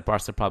that is that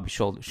Barca probably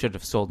should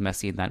have sold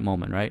Messi in that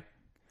moment, right?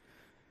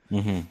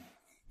 Mm-hmm.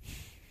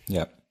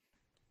 Yeah.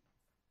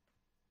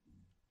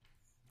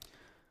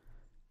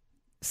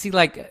 See,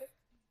 like,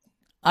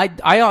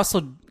 I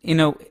also,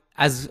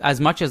 as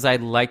much as I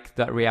like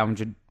that Real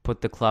Madrid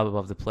put the club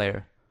above the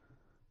player,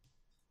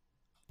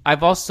 I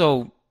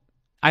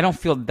don't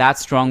feel that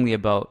strongly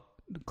about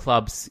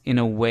clubs in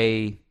a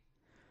way.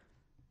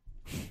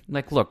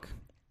 Like, look,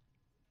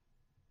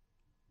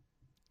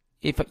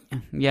 I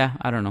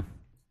don't know.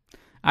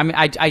 I mean,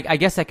 I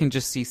guess I can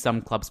just see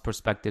some clubs'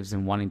 perspectives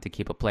in wanting to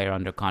keep a player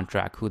under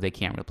contract who they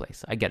can't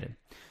replace. I get it.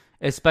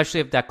 Especially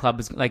if that club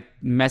is like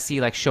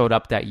Messi, like showed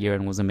up that year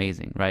and was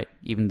amazing, right?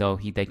 Even though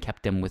they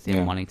kept him with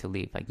him wanting to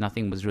leave. Like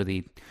nothing was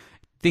really,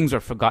 things were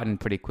forgotten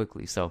pretty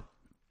quickly. So,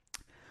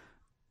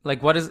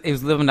 like,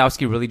 is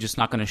Lewandowski really just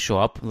not going to show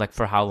up? Like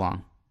for how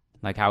long?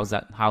 Like how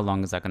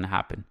long is that going to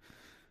happen?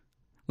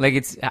 Like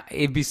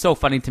it'd be so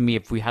funny to me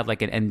if we had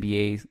like an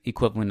NBA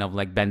equivalent of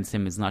like Ben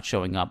Simmons not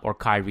showing up or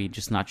Kyrie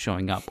just not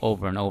showing up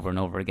over and over and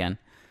over again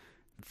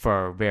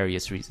for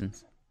various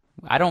reasons.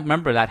 I don't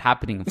remember that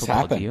happening in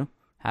football. Do you?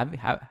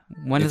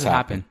 When does it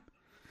happen?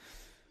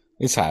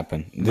 It's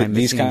happened.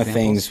 These kind of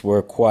things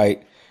were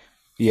quite,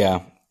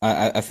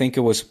 I think it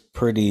was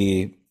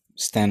pretty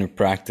standard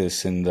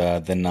practice in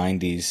the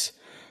 90s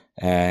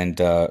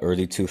and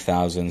early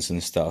 2000s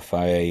and stuff.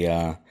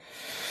 I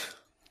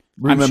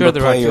remember I'm sure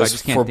there players are too. I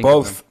just can't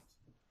think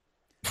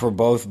for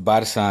both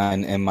Barca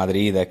and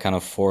Madrid that kind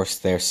of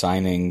forced their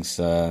signings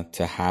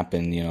to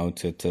happen,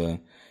 to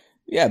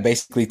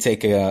basically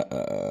take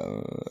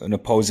an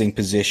opposing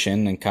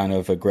position and kind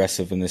of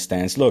aggressive in the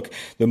stands. Look,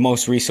 the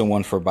most recent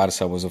one for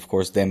Barca was, of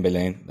course,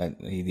 Dembele.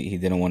 That he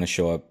didn't want to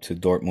show up to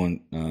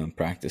Dortmund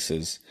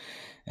practices,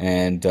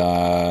 and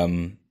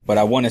but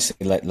I want to say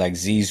like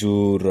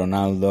Zizou,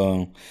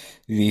 Ronaldo,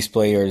 these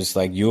players,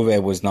 like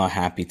Juve was not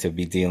happy to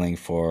be dealing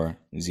for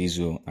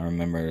Zizou. I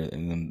remember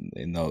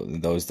in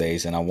those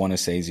days, and I want to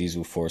say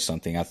Zizou for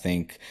something. I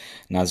think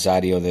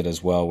Nazario did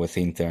as well with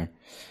Inter.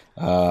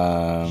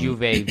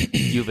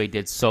 Juve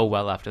did so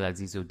well after that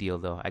Zizou deal,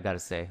 though. I gotta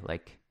say,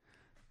 like,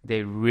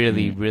 they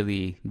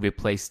really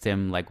replaced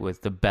him like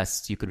with the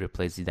best you could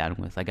replace Zidane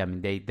with. Like, I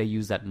mean, they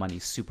use that money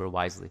super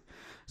wisely.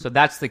 So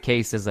that's the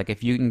case. Is like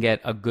if you can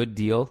get a good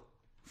deal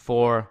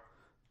for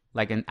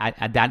like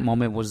at that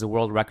moment was the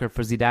world record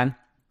for Zidane,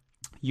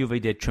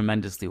 Juve did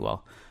tremendously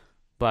well.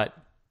 But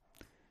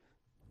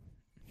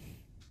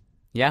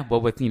yeah, but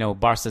with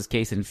Barca's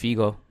case in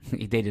Figo,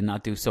 they did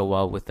not do so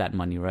well with that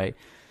money, right?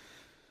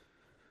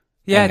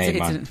 Yeah,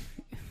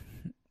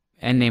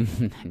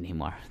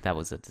 Neymar. That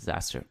was a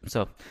disaster.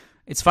 So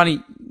it's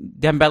funny.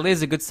 Dembele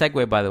is a good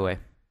segue, by the way.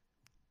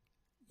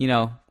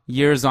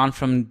 Years on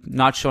from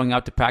not showing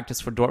up to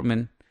practice for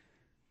Dortmund,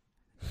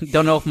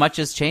 don't know if much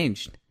has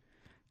changed.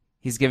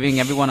 He's giving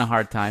everyone a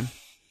hard time.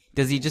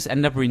 Does he just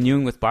end up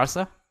renewing with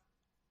Barca?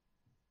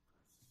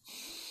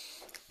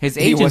 His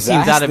agent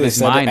seems out of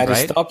his mind, at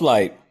right? A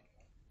stoplight.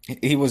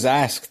 He was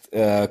asked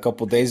a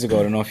couple days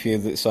ago. I don't know if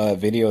you saw that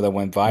video that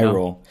went viral.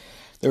 No.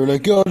 They were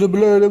like, "Yo,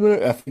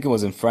 I think it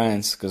was in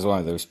France because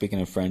they were speaking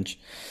in French."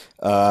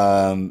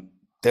 They're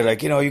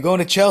like, "You're going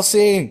to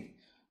Chelsea?"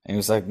 And he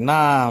was like,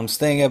 "Nah, I'm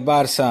staying at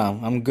Barca.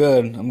 I'm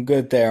good. I'm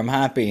good there. I'm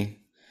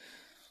happy."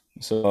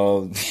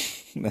 So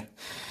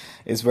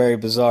it's very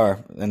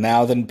bizarre. And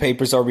now the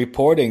papers are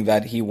reporting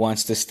that he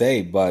wants to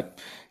stay, but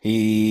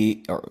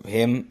him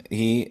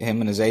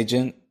and his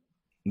agent,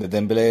 the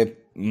Dembele,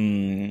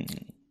 Team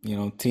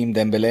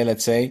Dembele,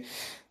 let's say,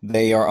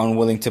 they are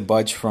unwilling to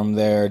budge from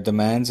their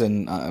demands,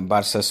 and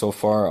Barca so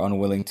far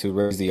unwilling to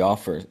raise the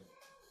offer.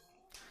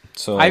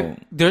 So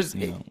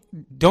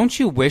don't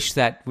you wish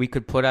that we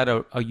could put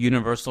out a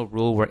universal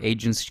rule where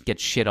agents get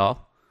shit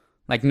all?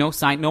 Like no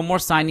more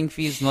signing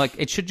fees. Like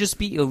it should just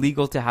be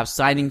illegal to have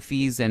signing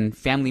fees and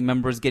family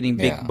members getting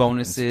big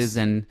bonuses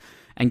and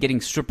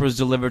getting strippers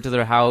delivered to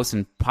their house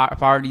and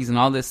parties and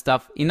all this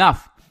stuff.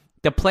 Enough.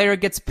 The player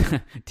gets...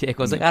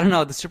 Diego's like, I don't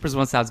know, the strippers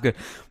one sounds good.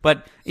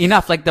 But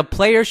enough. Like, the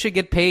player should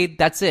get paid.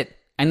 That's it.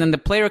 And then the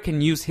player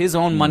can use his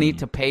own money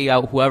to pay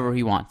out whoever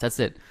he wants. That's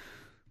it.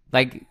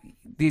 Like,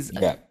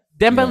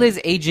 Dembele's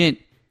agent,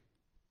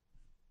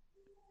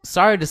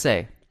 sorry to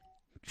say,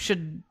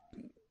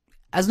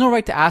 has no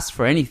right to ask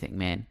for anything,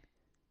 man.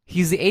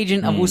 He's the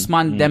agent of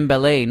Ousmane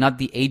Dembele, not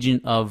the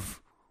agent of,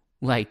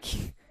 like,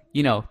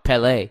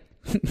 Pelé.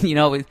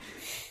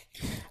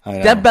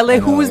 Dembele,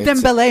 who is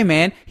Dembele,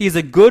 man? He's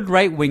a good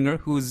right winger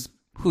who's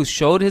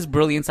showed his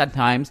brilliance at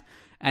times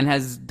and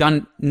has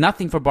done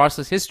nothing for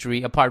Barca's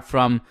history apart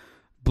from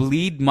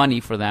bleed money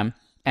for them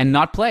and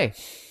not play.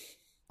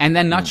 and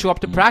then not show up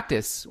to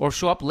practice or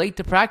show up late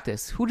to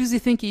practice. Who does he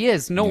think he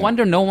is? No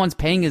wonder no one's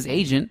paying his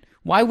agent.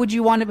 Why would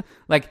you want to?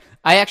 Like,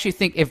 I actually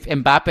think if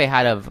Mbappe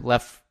had have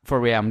left for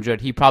Real Madrid,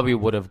 he probably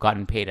would have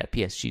gotten paid at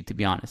PSG, to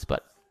be honest.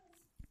 But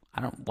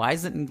why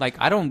is it like,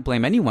 I don't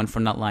blame anyone for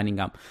not lining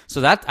up.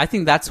 So I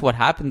think that's what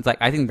happens. Like,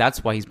 I think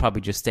that's why he's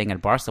probably just staying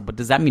at Barca. But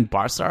does that mean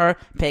Barca are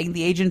paying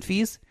the agent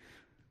fees?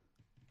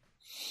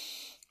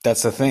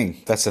 That's the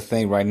thing. That's the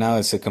thing. Right now,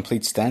 it's a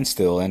complete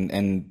standstill.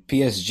 And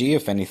PSG,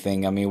 if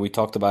anything, I mean, we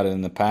talked about it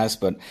in the past,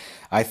 but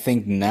I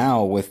think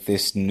now with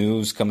this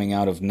news coming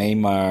out of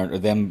Neymar, or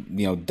them,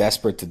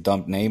 desperate to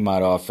dump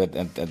Neymar off at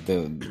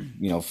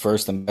the,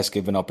 first and best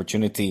given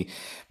opportunity,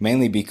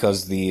 mainly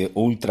because the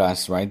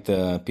ultras, right,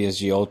 the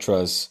PSG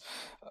ultras,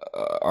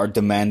 are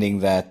demanding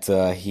that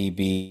he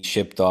be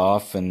shipped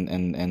off,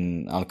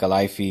 and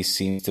Al-Khelaifi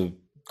seems to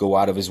go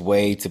out of his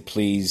way to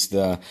please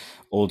the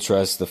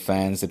ultras, the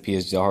fans, the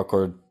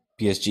hardcore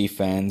PSG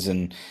fans,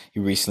 and he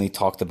recently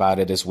talked about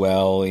it as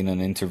well in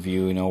an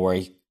interview, where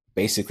he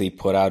basically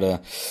put out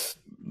a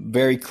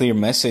very clear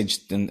message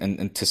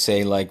and to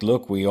say, like,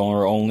 look, we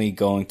are only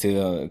going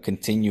to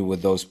continue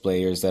with those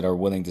players that are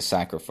willing to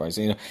sacrifice.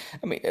 I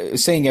mean,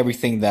 saying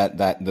everything that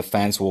the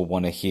fans will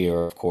want to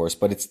hear, of course,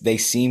 but they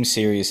seem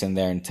serious in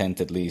their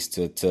intent, at least,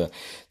 to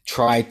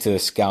try to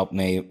scalp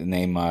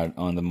Neymar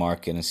on the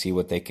market and see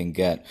what they can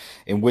get.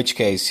 In which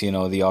case,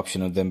 the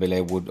option of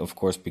Dembele would, of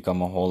course,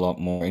 become a whole lot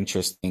more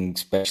interesting,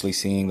 especially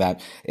seeing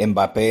that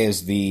Mbappe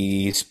is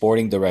the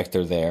sporting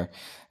director there.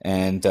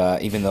 And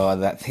even though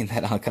that thing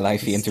that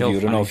Al-Khelaifi interview,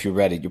 I don't know if you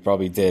read it, you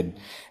probably did.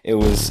 It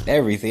was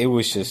everything. It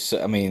was just,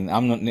 I mean,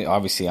 I'm no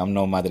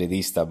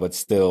Madridista, but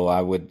still,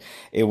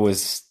 it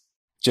was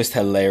just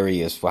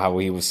hilarious for how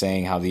he was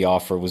saying how the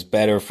offer was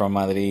better from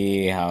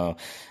Madrid,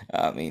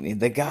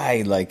 the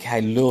guy, like,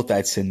 hij lult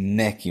uit zijn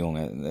nek,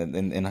 jongen.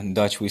 In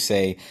Dutch we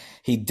say,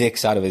 he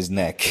dicks out of his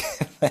neck.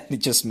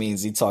 It just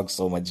means he talks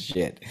so much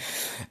shit.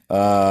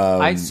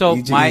 He's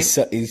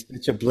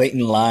such a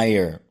blatant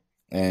liar.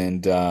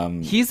 And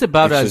he's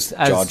about as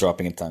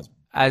jaw-dropping at times.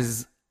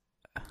 As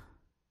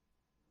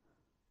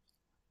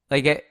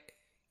like,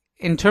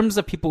 in terms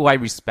of people who I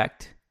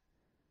respect,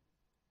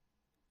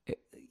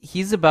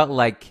 he's about,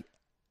 like,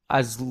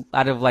 as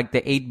out of, like,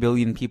 the 8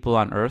 billion people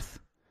on Earth,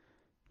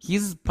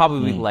 he's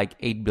probably like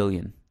 8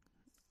 billion,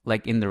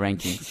 like, in the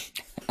rankings.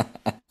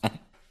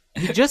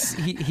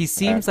 he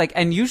seems like,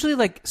 and usually,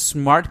 like,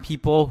 smart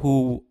people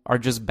who are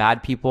just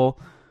bad people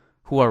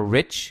who are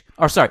rich,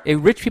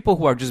 rich people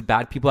who are just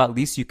bad people, at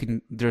least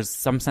there's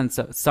some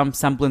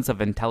semblance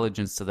of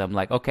intelligence to them.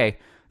 Like, okay,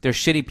 they're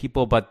shitty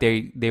people, but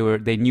they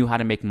knew how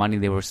to make money,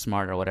 they were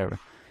smart or whatever.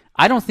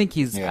 I don't think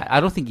he's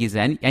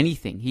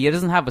anything. He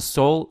doesn't have a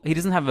soul. He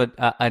doesn't have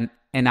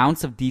an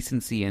ounce of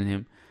decency in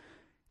him.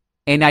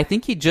 And I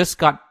think he just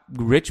got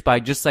rich by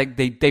just, like,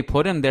 they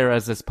put him there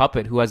as this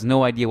puppet who has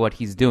no idea what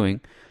he's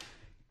doing.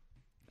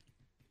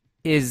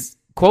 His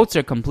quotes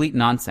are complete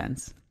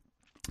nonsense.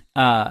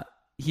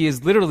 He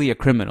is literally a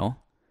criminal.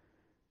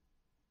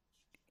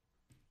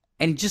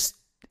 And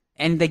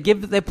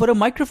they put a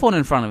microphone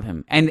in front of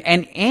him.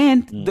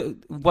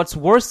 What's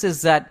worse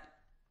is that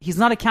he's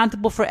not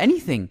accountable for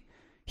anything.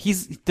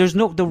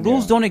 The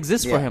rules don't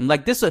exist for him.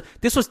 Like, this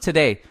was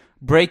today,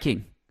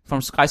 breaking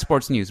from Sky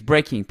Sports News.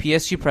 Breaking: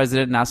 PSG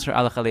president Nasser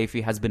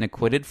Al-Khelaifi has been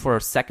acquitted for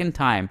a second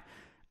time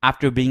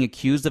after being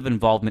accused of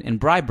involvement in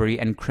bribery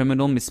and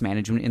criminal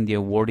mismanagement in the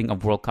awarding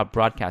of World Cup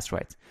broadcast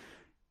rights.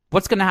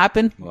 What's going to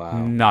happen?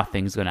 Wow.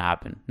 Nothing's going to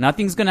happen.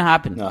 Nothing's going to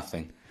happen.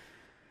 Nothing.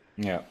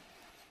 Yeah.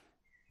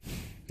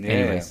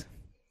 Anyways.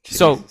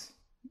 So,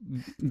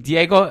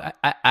 Diego,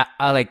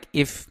 I like,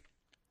 if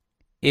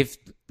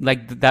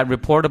like that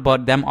report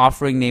about them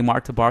offering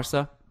Neymar to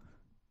Barca,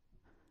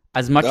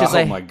 as much as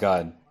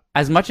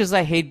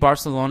I hate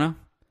Barcelona,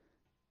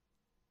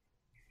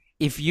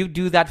 if you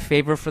do that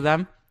favor for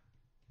them,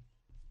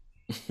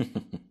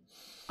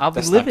 I'll be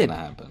livid. That's not gonna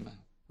happen, man.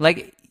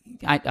 Like,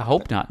 I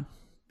hope not.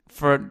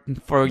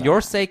 For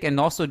your sake, and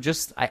also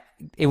just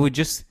it would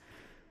just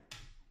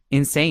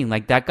insane.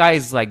 Like, that guy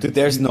is like, dude,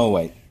 there's no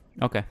way.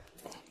 Okay.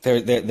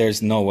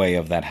 There's no way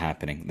of that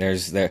happening.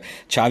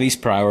 Xavi's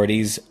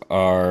priorities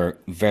are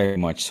very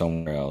much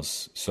somewhere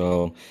else.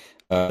 So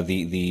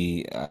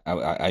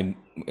I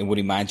would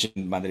imagine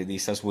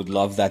Madridistas would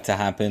love that to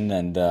happen,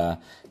 and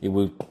it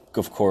would,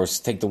 of course,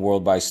 take the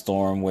world by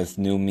storm with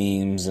new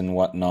memes and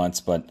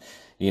whatnots. But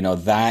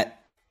that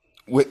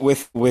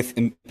with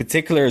in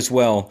particular as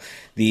well,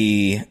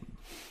 the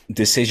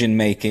decision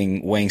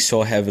making weighing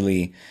so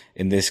heavily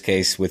in this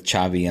case with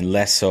Xavi, and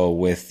less so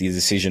with the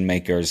decision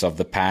makers of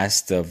the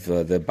past, of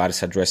the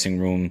Barca dressing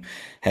room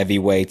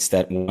heavyweights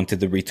that wanted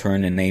the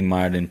return in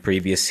Neymar in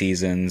previous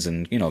seasons,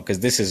 and because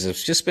this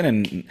has just been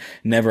a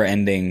never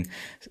ending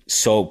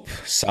soap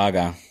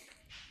saga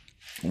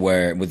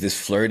where with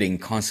this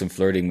constant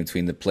flirting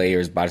between the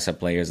players, Barca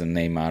players and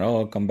Neymar.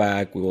 Oh, come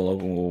back, we'll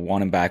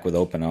want him back with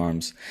open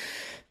arms.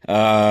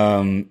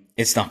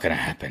 It's not going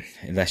to happen.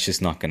 That's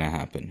just not going to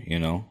happen,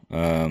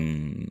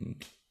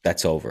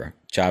 That's over.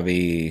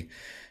 Xavi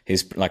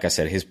like I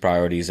said, his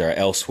priorities are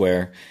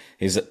elsewhere.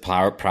 His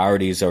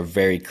priorities are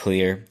very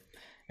clear,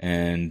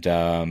 and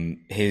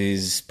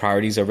his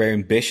priorities are very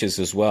ambitious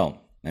as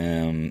well.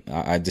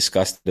 I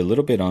discussed it a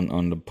little bit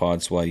on the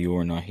pods while you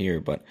were not here,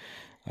 but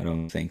I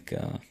don't think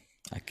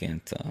I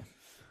can't.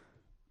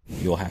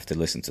 You'll have to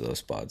listen to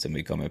those pods and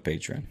become a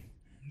patron.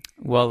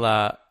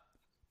 Well,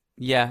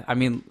 yeah, I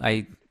mean,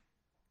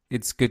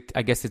 it's good.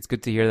 I guess it's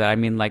good to hear that. I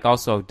mean, like,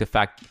 also the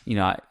fact,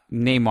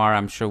 Neymar,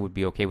 I'm sure would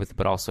be okay with it,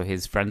 but also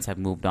his friends have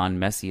moved on.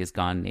 Messi is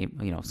gone.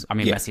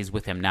 Messi's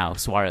with him now.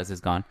 Suarez is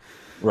gone.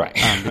 Right.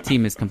 The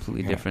team is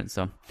completely different.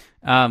 So,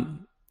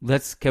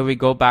 can we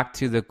go back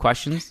to the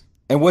questions?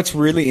 And what's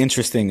really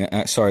interesting,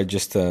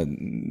 just a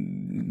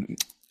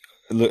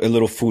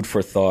little food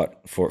for thought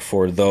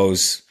for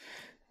those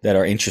that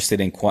are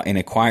interested in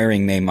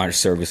acquiring Neymar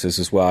services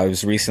as well. I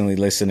was recently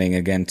listening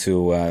again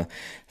to, I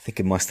think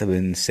it must have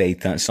been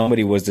Satan.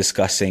 Somebody was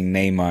discussing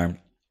Neymar,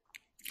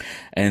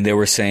 and they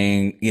were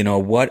saying,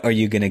 what are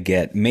you going to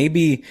get?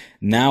 Maybe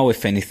now,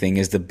 if anything,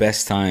 is the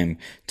best time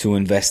to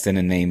invest in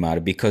a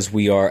Neymar, because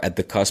we are at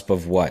the cusp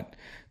of what?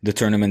 The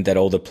tournament that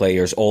all the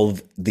players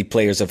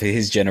of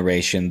his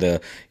generation,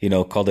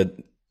 call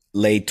it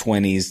late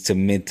 20s to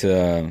mid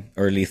to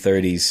early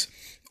 30s,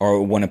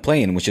 or want to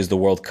play in, which is the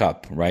World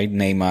Cup, right?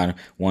 Neymar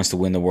wants to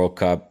win the World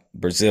Cup.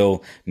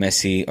 Brazil,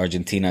 Messi,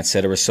 Argentina,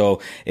 etc. So,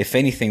 if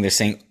anything, they're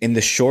saying in the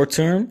short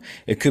term,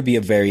 it could be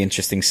a very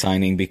interesting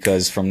signing,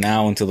 because from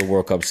now until the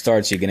World Cup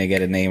starts, you're going to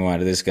get a Neymar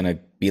that is going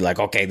to be like,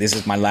 okay, this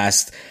is my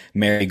last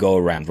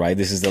merry-go-round, right?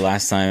 This is the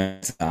last time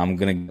I'm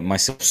going to get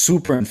myself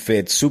super and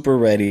fit, super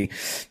ready,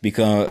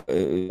 because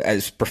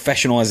as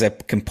professional as I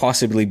can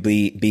possibly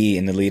be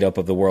in the lead up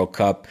of the World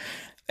Cup.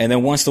 And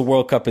then once the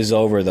World Cup is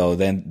over, though,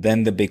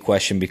 then the big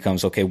question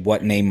becomes, okay,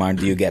 what Neymar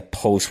do you get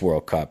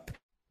post-World Cup?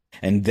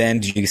 And then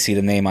do you see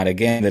the Neymar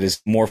again that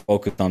is more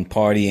focused on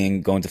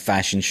partying, going to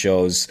fashion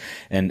shows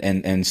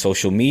and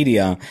social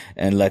media,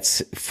 and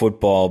lets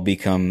football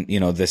become,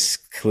 this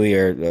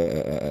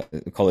clear,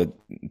 call it,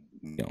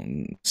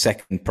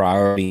 second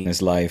priority in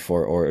his life,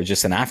 or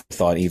just an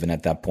afterthought even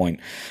at that point,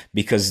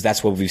 because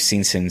that's what we've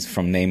seen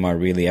from Neymar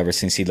really ever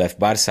since he left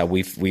Barca.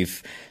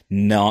 We've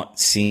not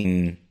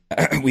seen,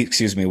 we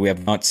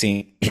have not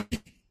seen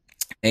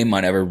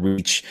Neymar ever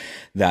reach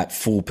that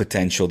full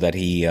potential that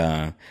he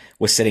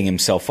was setting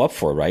himself up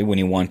for, right? When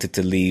he wanted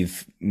to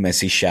leave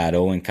Messi's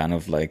shadow and kind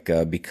of like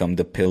become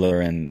the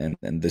pillar and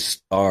the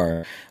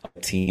star of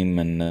the team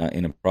and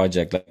in a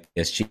project like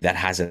PSG. That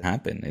hasn't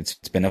happened. It's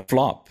been a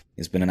flop.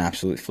 It's been an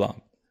absolute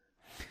flop.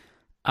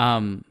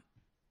 Kind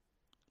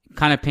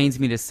of pains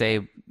me to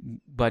say,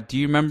 but do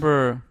you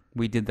remember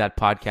we did that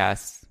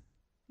podcast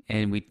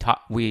and we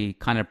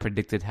kind of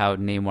predicted how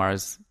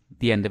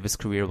the end of his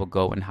career will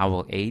go and how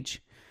he'll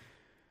age?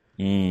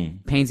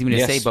 Pains me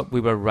to say, but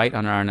we were right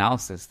on our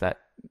analysis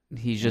that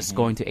he's just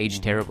going to age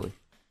terribly.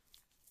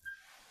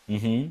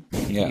 He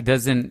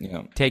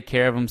doesn't take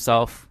care of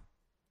himself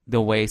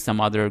the way some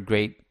other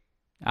great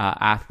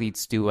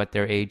athletes do at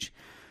their age.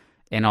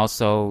 And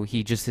also,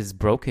 he just is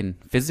broken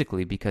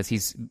physically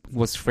because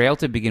was frail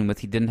to begin with.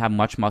 He didn't have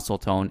much muscle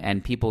tone,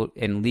 and people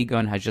in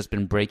Liga has just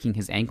been breaking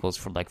his ankles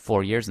for like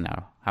 4 years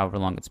now, however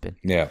long it's been.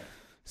 Yeah.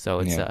 So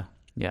it's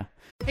yeah.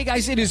 Hey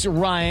guys, it is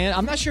Ryan.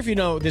 I'm not sure if you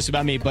know this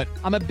about me, but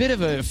I'm a bit of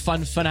a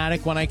fun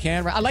fanatic when I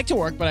can. I like to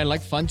work, but I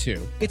like fun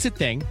too. It's a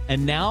thing.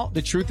 And now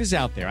the truth is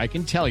out there. I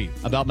can tell you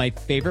about my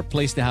favorite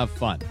place to have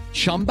fun.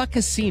 Chumba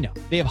Casino.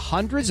 They have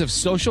hundreds of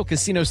social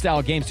casino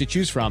style games to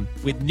choose from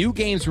with new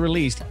games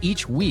released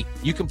each week.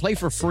 You can play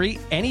for free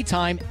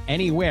anytime,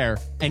 anywhere.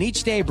 And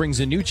each day brings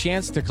a new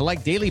chance to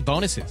collect daily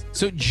bonuses.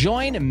 So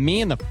join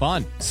me in the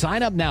fun.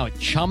 Sign up now at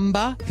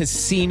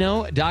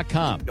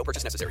ChumbaCasino.com. No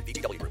purchase necessary.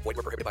 VGW. Void where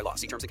prohibited by law.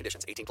 See terms and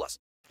conditions.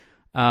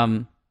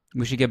 18+.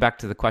 We should get back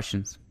to the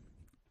questions.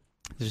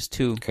 There's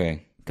two.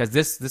 Okay. Because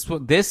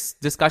this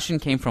discussion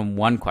came from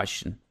one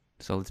question.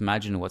 So let's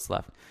imagine what's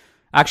left.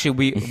 Actually,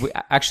 we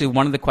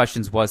one of the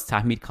questions was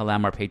Tahmid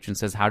Kalam, our patron,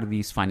 says, how do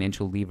these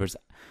financial levers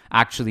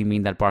actually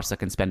mean that Barca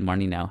can spend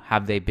money now?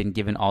 Have they been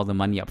given all the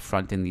money up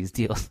front in these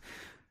deals?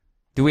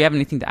 Do we have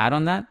anything to add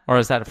on that? Or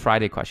is that a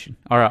Friday question?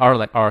 Or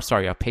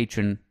a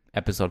patron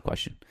episode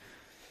question?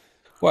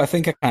 Well, I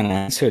think I kind of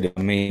answered it.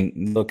 I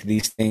mean, look,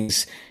 these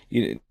things,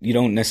 you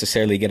don't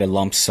necessarily get a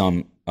lump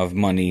sum of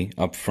money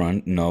up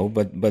front, no,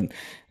 but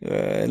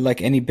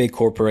like any big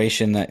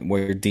corporation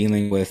where you're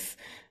dealing with,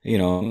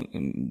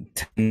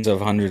 tens of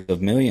hundreds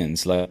of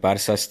millions, like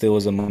Barca still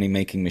is a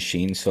money-making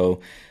machine, so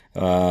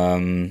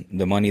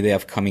the money they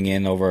have coming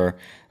in over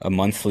a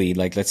monthly,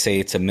 like let's say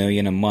it's $1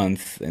 million a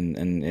month,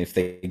 and if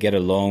they get a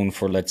loan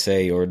for, let's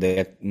say, or they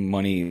get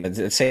money,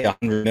 let's say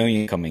 100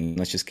 million coming,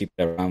 let's just keep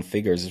it around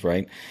figures,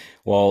 right?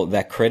 Well,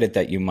 that credit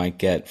that you might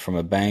get from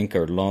a bank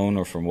or loan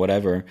or from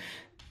whatever,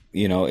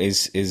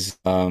 is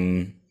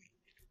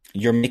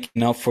you're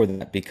making up for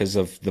that because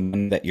of the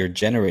money that you're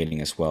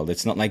generating as well.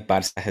 It's not like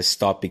Barca has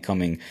stopped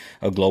becoming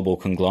a global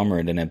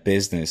conglomerate and a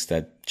business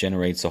that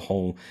generates a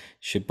whole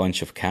shit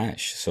bunch of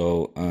cash.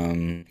 So,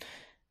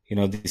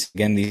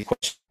 these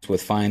questions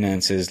with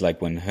finances,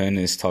 like when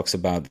Hoeneß talks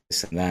about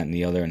this and that and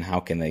the other, and how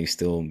can they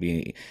still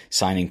be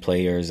signing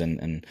players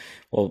and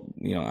well,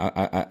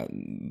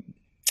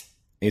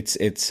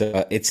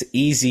 it's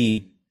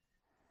easy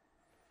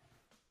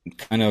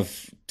kind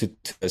of to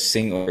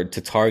sing or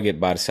to target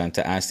Barca and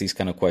to ask these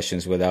kind of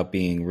questions without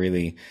being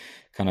really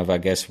kind of, I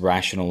guess,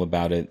 rational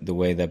about it, the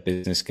way that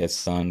business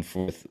gets done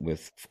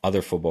with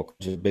other football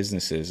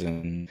businesses.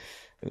 And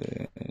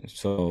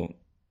so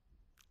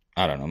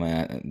I don't know,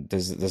 man.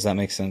 Does that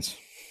make sense?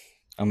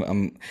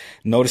 I'm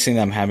noticing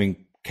that I'm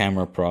having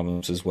camera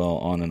problems as well,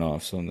 on and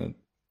off. So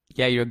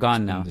yeah, you're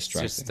gone now. It's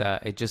just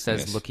it just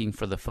says yes. Looking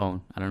for the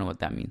phone. I don't know what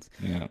that means.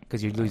 Yeah,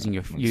 because you're using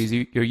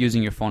you're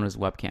using your phone as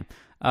webcam.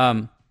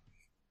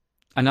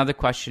 Another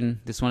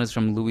question. This one is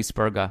from Luis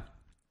Berga.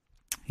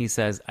 He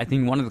says, I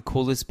think one of the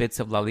coolest bits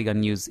of La Liga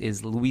news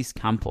is Luis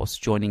Campos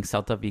joining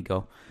Celta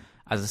Vigo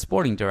as a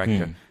sporting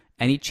director.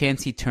 Any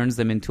chance he turns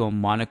them into a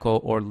Monaco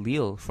or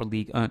Lille for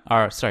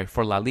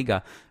La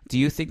Liga? Do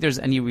you think there's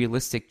any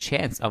realistic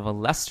chance of a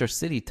Leicester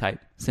City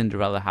type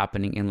Cinderella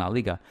happening in La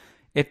Liga?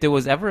 If there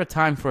was ever a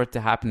time for it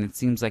to happen, it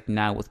seems like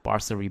now, with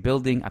Barca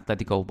rebuilding,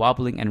 Atletico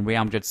wobbling, and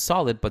Real Madrid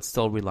solid but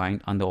still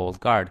relying on the old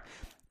guard.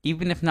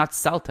 Even if not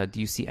Celta, do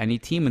you see any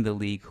team in the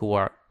league who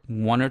are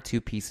one or two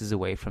pieces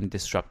away from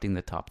disrupting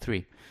the top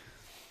three?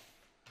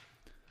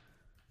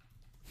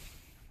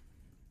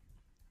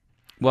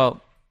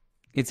 Well,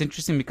 it's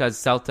interesting because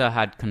Celta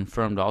had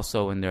confirmed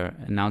also in their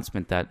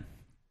announcement that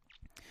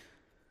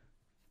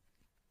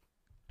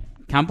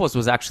Campos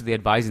was actually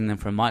advising them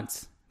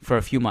for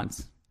a few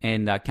months.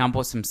 And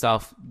Campos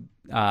himself,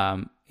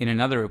 in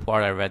another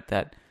report I read,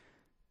 that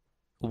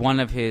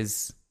one of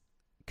his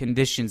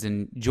conditions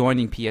in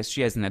joining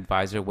PSG as an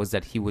advisor was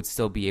that he would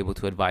still be able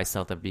to advise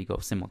Celta Vigo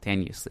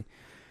simultaneously,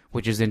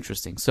 which is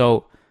interesting.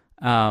 So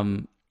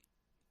I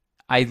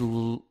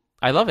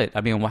love it.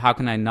 I mean, well, how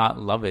can I not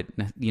love it?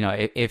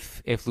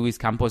 If Luis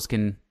Campos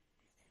can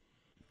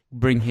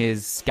bring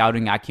his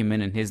scouting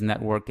acumen and his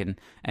network and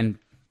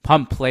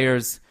pump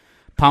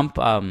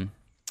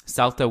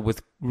Celta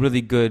with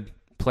really good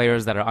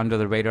players that are under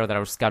the radar, that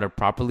are scouted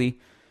properly,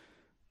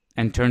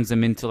 and turns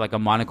them into like a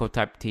Monaco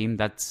type team,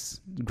 that's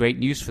great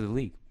news for the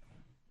league.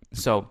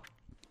 So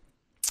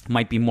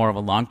might be more of a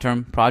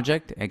long-term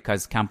project,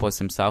 because Campos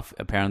himself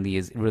apparently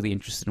is really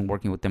interested in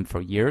working with them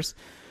for years.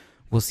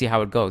 We'll see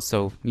how it goes.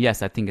 So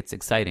yes, I think it's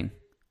exciting.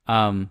 Do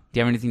you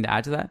have anything to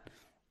add to that?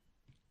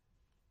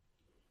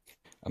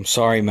 I'm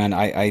sorry, man.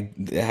 I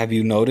have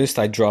you noticed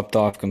I dropped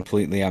off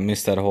completely? I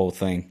missed that whole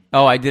thing.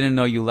 Oh, I didn't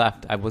know you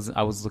left. I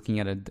was looking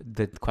at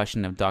the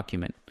question of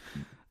document.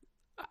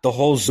 The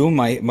whole Zoom,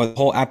 my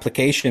whole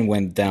application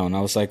went down.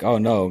 I was like, oh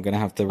no, I'm gonna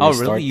have to restart.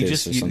 Oh,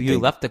 really? You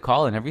left the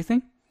call and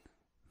everything?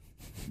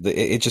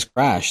 It just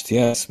crashed.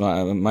 Yes,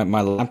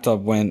 my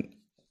laptop went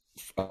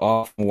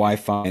off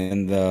Wi-Fi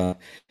and the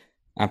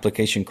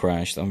application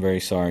crashed. I'm very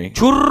sorry.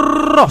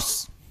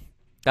 Churros.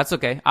 That's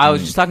okay. I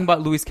was just talking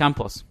about Luis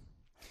Campos.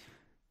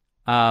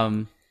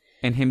 And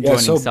him joining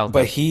Celta.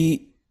 But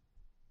he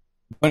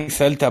joining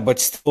Celta, but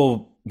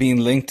still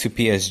being linked to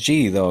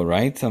PSG, though,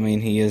 right? I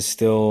mean, he is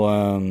still.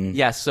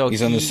 So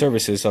he's on the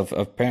services of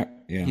yeah.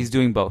 He's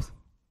doing both.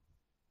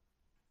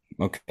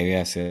 Okay.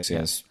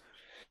 Yes.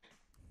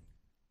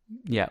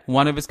 Yeah,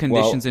 one of his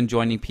conditions in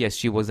joining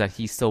PSG was that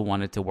he still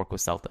wanted to work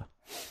with Celta.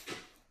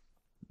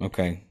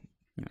 Okay.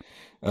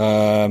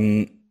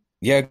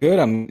 Yeah,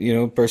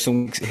 good.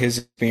 Personally, his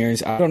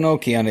experience. I don't know,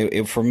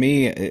 Kian. For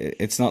me,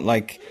 it's not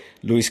like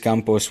Luis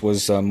Campos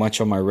was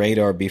much on my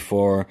radar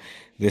before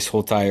this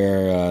whole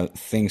entire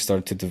thing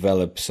started to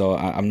develop. So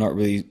I'm not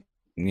really,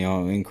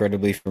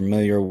 incredibly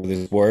familiar with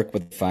his work,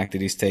 but the fact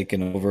that he's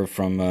taken over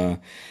from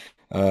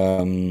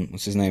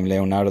what's his name,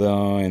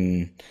 Leonardo,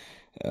 and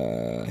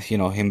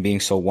him being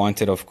so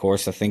wanted, of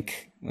course, I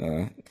think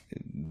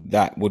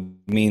that would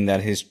mean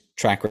that his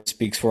track record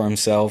speaks for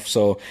himself.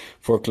 So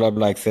for a club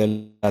like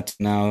Celta to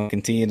now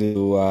continue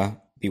to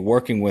be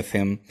working with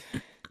him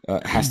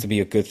has to be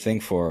a good thing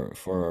for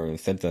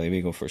Celta de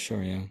Vigo, for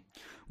sure. Yeah.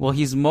 Well,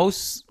 he's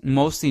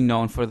mostly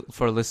known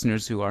for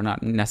listeners who are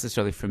not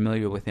necessarily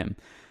familiar with him.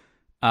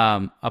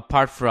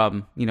 Apart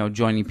from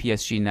joining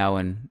PSG now,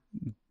 and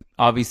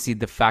obviously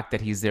the fact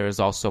that he's there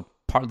is also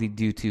partly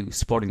due to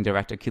sporting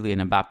director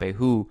Kylian Mbappe,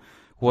 who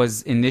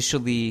was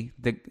initially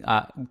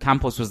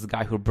Campos was the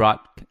guy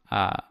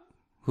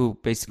who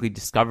basically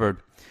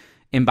discovered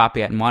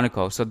Mbappe at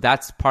Monaco. So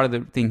that's part of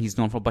the thing he's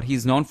known for. But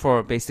he's known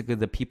for basically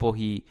the people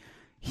he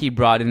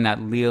brought in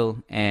at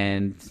Lille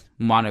and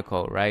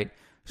Monaco, right?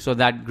 So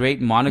that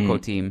great Monaco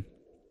team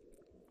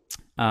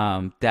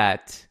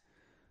that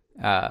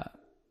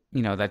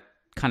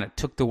kind of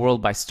took the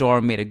world by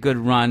storm, made a good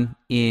run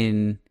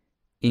in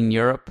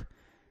Europe.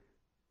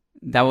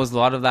 A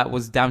lot of that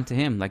was down to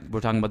him. Like, we're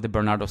talking about the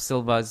Bernardo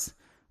Silvas,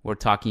 we're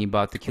talking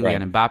about the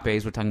Kylian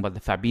Mbappes, we're talking about the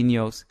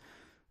Fabinhos.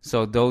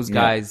 So those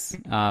guys,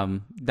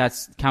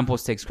 that's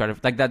Campos takes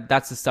credit. Like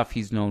that's the stuff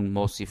he's known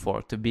mostly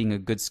for, to being a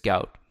good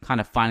scout, kind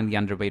of finding the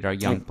under radar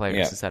young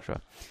players, etc.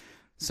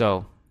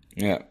 So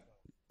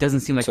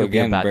doesn't seem like it would be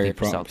a bad day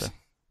for Celta.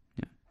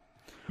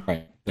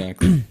 Right.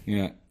 Exactly.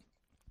 Yeah.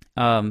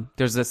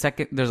 There's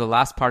a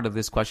last part of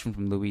this question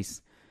from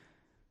Luis.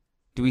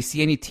 Do we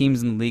see any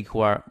teams in the league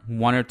who are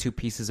one or two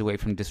pieces away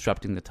from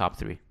disrupting the top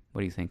three?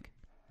 What do you think?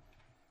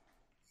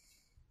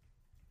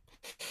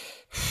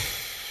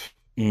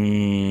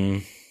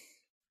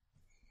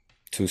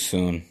 Too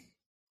soon.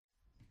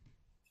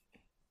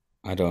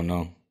 I don't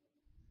know.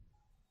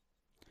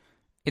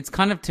 It's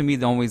kind of, to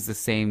me, always the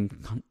same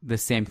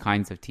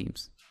kinds of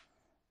teams.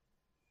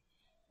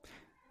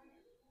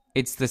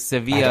 It's the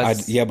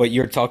Sevillas. Yeah, but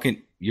you're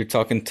talking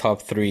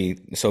top three.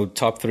 So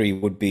top three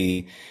would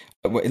be.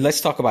 Let's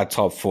talk about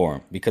top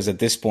four, because at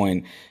this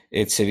point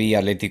it's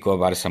Sevilla, Atletico,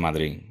 Barca,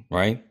 Madrid,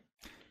 right?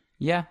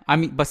 Yeah, I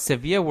mean, but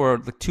Sevilla were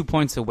like 2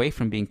 points away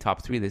from being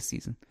top three this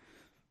season.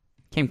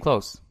 Came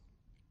close.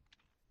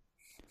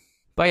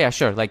 But yeah,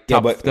 sure. Like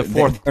top, but the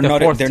fourth, they're the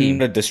not, fourth they're team.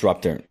 not a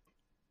disruptor.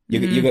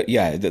 You got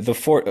the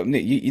fourth.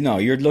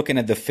 You're looking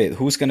at the fifth.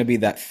 Who's going to be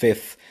that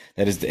fifth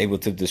that is able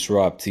to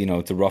disrupt?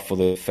 To ruffle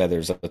the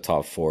feathers of the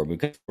top four.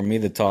 Because for me,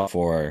 the top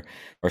four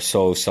are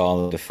so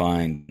solid,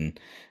 defined.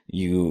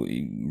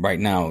 And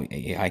right now,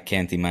 I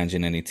can't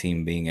imagine any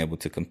team being able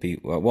to compete.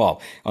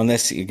 Well,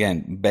 unless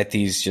again,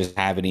 Betis just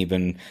have an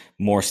even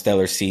more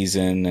stellar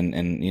season,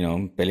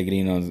 and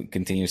Pellegrino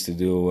continues to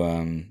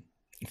do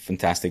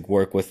fantastic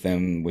work with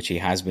them, which he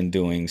has been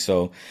doing.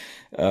 So.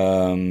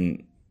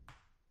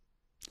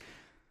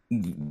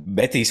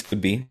 Betis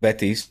could be.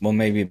 Well,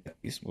 maybe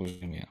Betis.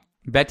 Yeah.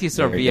 Betis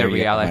or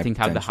Villarreal, I think,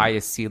 have the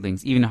highest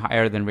ceilings, even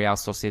higher than Real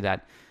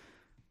Sociedad.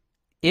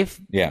 I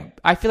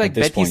feel like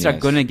Betis are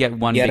going to get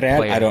one big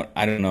player.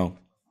 I don't know.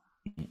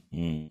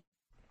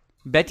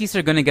 Betis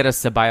are going to get a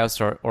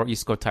Ceballos or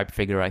Isco type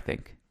figure, I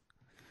think,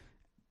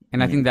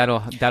 and I think that'll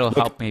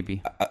help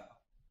maybe.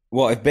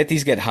 Well, if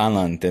Betis get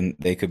Haaland, then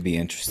they could be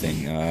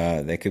interesting.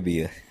 They could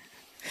be.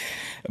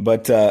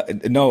 But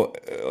no,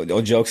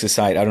 all jokes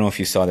aside, I don't know if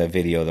you saw that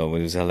video though.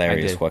 It was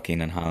hilarious.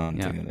 Joaquin and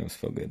Haaland together. It was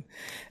so good.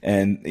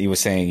 And he was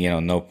saying,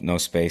 no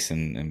space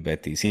in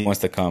Betis. He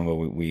wants to come, but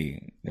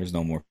there's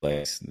no more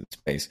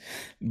space.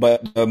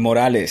 But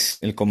Morales,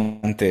 El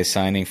Comandante,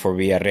 signing for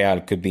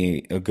Villarreal could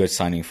be a good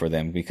signing for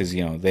them, because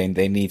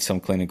they need some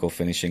clinical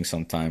finishing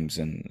sometimes,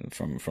 and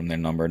from their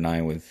number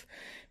 9 with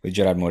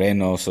Gerard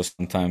Moreno, so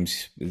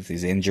sometimes with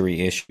his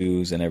injury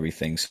issues and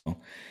everything. So,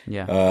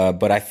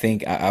 but I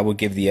think I would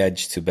give the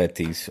edge to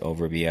Betis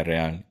over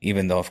Villarreal,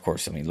 even though, of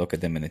course, look at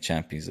them in the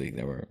Champions League;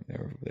 they were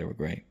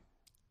great.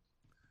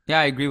 Yeah,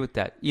 I agree with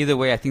that. Either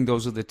way, I think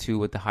those are the two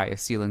with the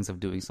highest ceilings of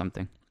doing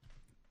something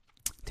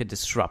to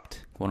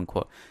disrupt, quote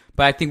unquote.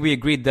 But I think we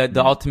agreed that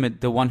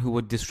the one who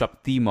would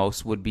disrupt the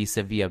most would be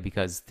Sevilla,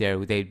 because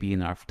they'd be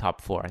in our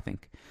top 4. I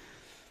think.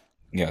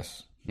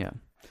 Yes. Yeah.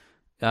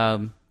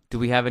 Do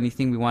we have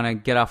anything we want to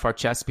get off our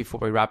chest before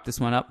we wrap this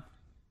one up?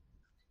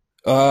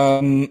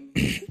 I'll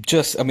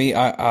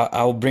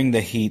bring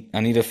the heat.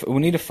 We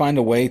need to find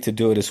a way to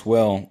do it as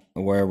well,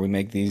 where we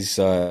make these,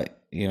 kind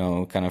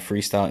of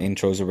freestyle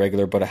intros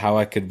irregular, but how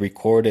I could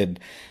record it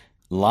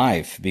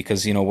live,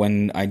 because,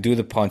 when I do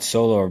the pod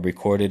solo, I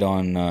record it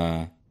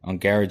on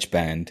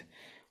GarageBand,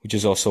 which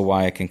is also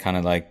why I can kind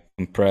of like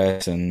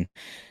compress and,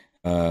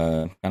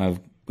 kind of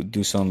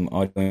do some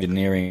audio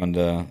engineering on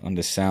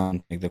the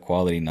sound, make the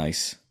quality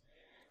nice.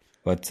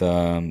 But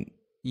I'm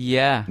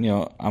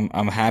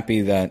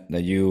happy that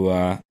you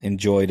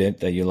enjoyed it,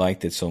 that you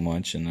liked it so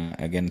much, and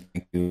again,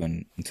 thank you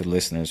and to the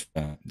listeners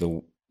for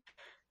the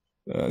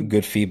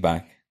good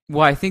feedback.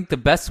 Well, I think the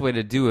best way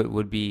to do it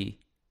would be,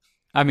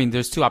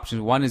 there's two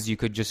options. One is you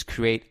could just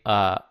create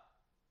an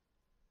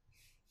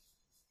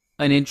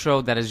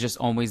intro that is just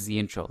always the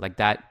intro, like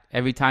that.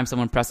 Every time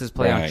someone presses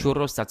play on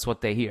Churros, that's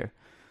what they hear.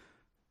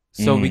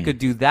 So we could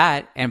do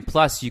that, and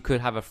plus you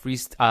could have a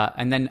freestyle,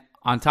 and then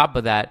on top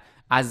of that,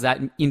 as that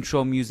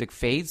intro music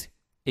fades,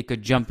 it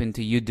could jump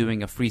into you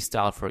doing a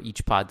freestyle for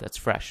each pod that's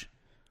fresh.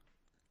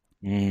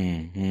 But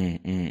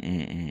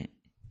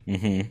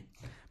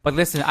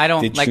listen, I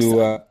don't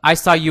I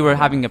saw you were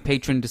having a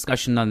patron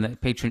discussion on the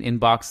patron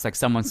inbox. Like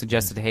someone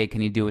suggested, "Hey, can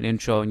you do an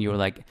intro?" And you were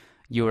like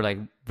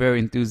very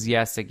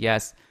enthusiastic.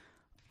 Yes,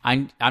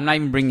 I'm not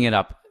even bringing it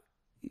up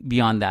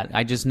beyond that.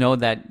 I just know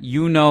that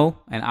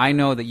and I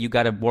know that you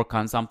got to work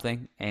on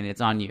something, and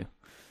it's on you.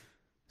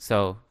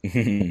 So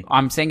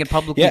I'm saying it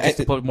publicly just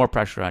to put more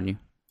pressure on you.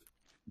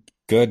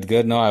 Good.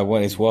 No,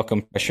 it's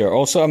welcome pressure.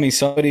 Also,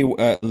 somebody,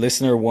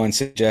 listener once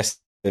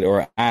suggested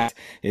or asked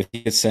if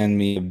he could send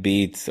me a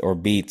beat or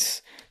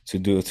beats to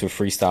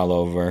freestyle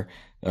over.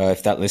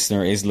 If that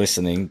listener is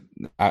listening,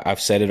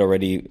 I've said it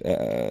already.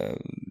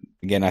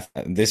 Again,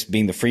 this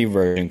being the free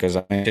version, because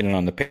I mentioned it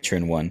on the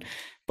Patreon one.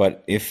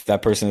 But if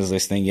that person is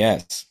listening,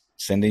 yes,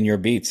 send in your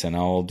beats and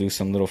I'll do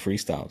some little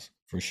freestyles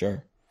for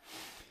sure.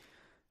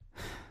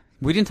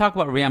 We didn't talk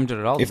about Real Madrid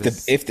at all. If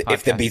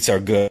the beats are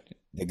good,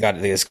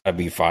 it's gotta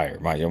be fire,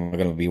 right? You're not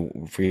gonna be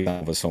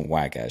freestyling with some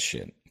whack ass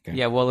shit. Okay?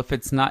 Yeah, well, if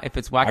it's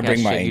whack ass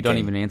shit, you don't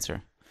even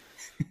answer.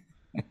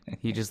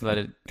 You just let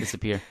it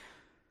disappear.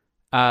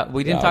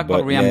 We didn't talk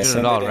about Real Madrid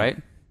at all, right?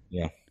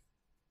 Yeah.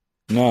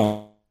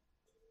 No.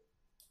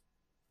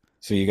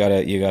 So you gotta.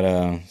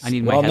 I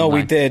need my Well, no,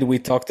 we headline. did. We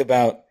talked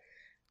about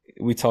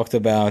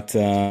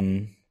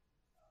a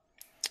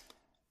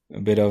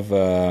bit of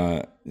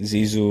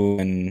Zizou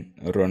and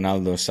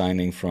Ronaldo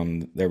signing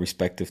from their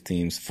respective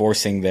teams,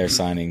 forcing their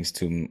signings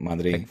to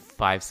Madrid. Like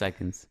 5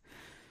 seconds.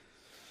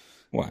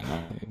 Why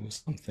not? It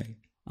was something.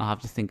 I'll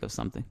have to think of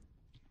something.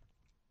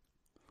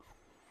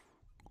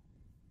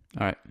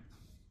 All right.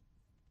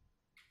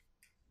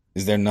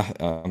 Is there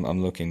not?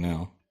 I'm looking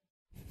now.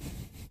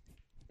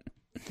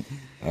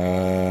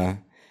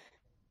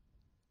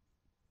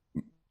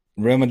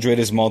 Real Madrid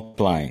is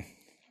multiplying.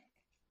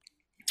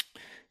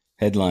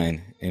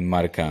 Headline in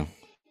Marca.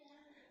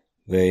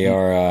 They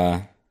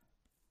are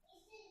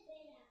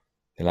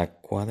de la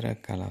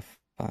Cuadra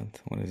Calafat.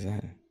 What is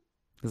that?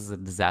 This is a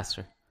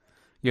disaster.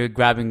 You're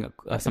grabbing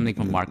something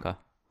from Marca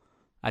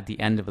at the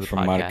end of the From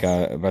podcast.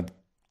 Marca, but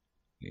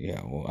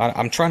yeah, well,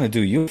 I'm trying to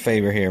do you a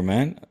favor here,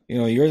 man. You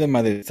know, you're the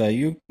Madridista.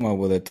 You come up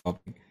with a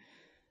topic.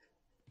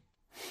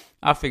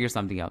 I'll figure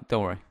something out.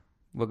 Don't worry.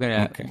 We're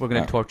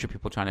gonna torture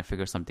people trying to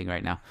figure something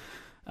right now.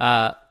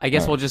 I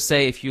guess we'll just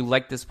say, if you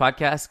like this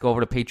podcast, go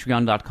over to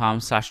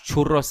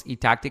patreon.com/churros y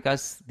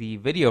tácticas. The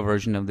video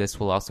version of this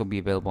will also be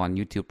available on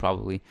YouTube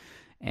probably.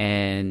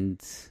 And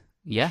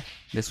yeah,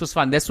 this was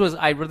fun.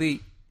 I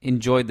really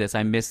enjoyed this.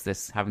 I missed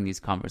this, having these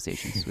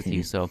conversations with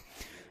you. So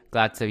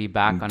glad to be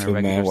back on a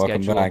regular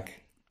schedule. Welcome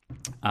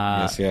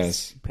back.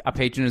 Yes. A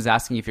patron is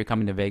asking if you're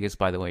coming to Vegas,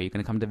 by the way. Are you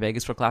going to come to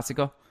Vegas for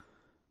Clásico?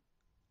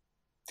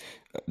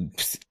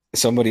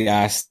 Somebody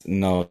asked.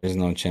 No, there's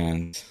no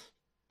chance.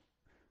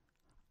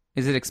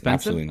 Is it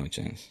expensive? Absolutely no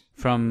chance.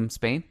 From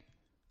Spain?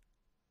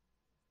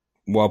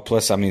 Well,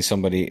 plus, I mean,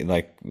 somebody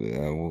like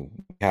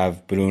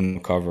have Bruno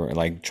cover,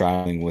 like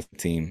traveling with the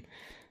team.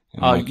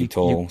 And you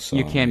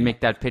can't make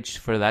that pitch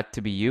for that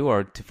to be you,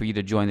 or for you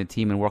to join the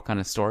team and work on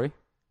a story?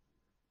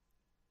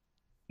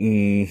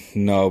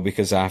 No,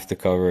 because I have to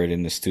cover it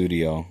in the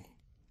studio.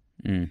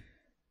 It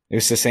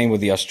was the same with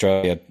the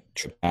Australia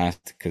trip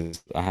past,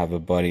 because I have a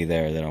buddy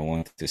there that I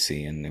wanted to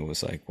see, and it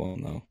was like, well,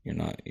 no,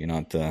 you're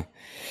not the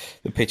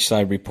pitch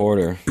side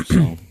reporter.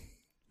 So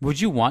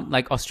would you want,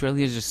 like,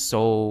 Australia is just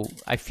so,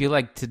 I feel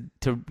like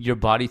to your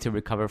body to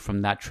recover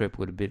from that trip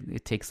would have been,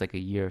 it takes like a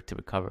year to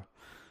recover.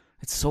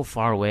 It's so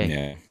far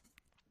away.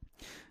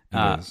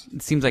 Yeah.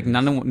 It seems like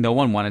no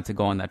one wanted to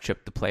go on that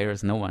trip. The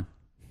players, no one.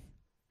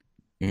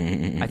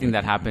 I think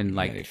that happened,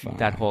 like,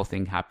 that whole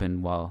thing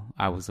happened while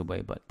I was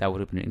away, but that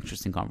would have been an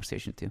interesting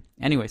conversation too.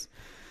 Anyways,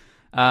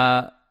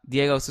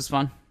 Diego, this was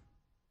fun.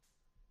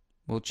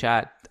 We'll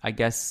chat, I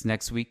guess,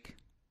 next week,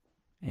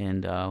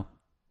 and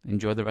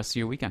enjoy the rest of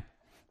your weekend.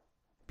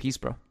 Peace,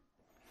 bro.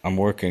 I'm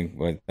working,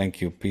 but thank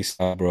you. Peace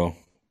out, bro.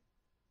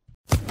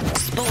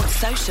 Sports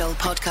Social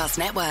Podcast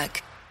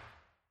Network.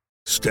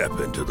 Step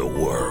into the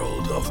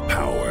world of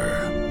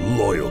power,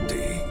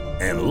 loyalty,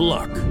 and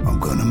luck. I'm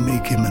gonna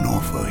make him an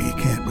offer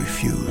he can't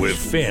refuse. With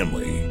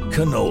family,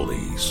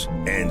 cannolis,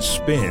 and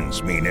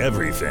spins mean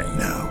everything.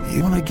 Now,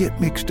 you wanna get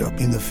mixed up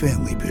in the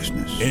family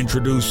business.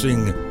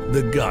 Introducing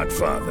The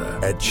Godfather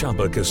at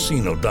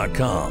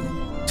ChumbaCasino.com.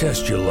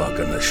 Test your luck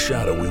in the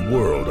shadowy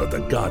world of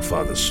The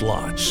Godfather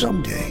slot.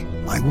 Someday,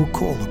 I will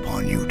call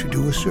upon you to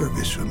do a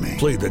service for me.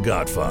 Play The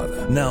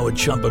Godfather, now at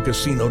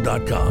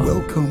ChumbaCasino.com.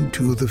 Welcome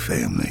to the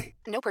family.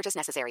 No purchase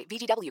necessary.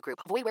 VGW Group.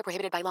 Void where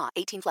prohibited by law.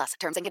 18+.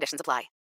 Terms and conditions apply.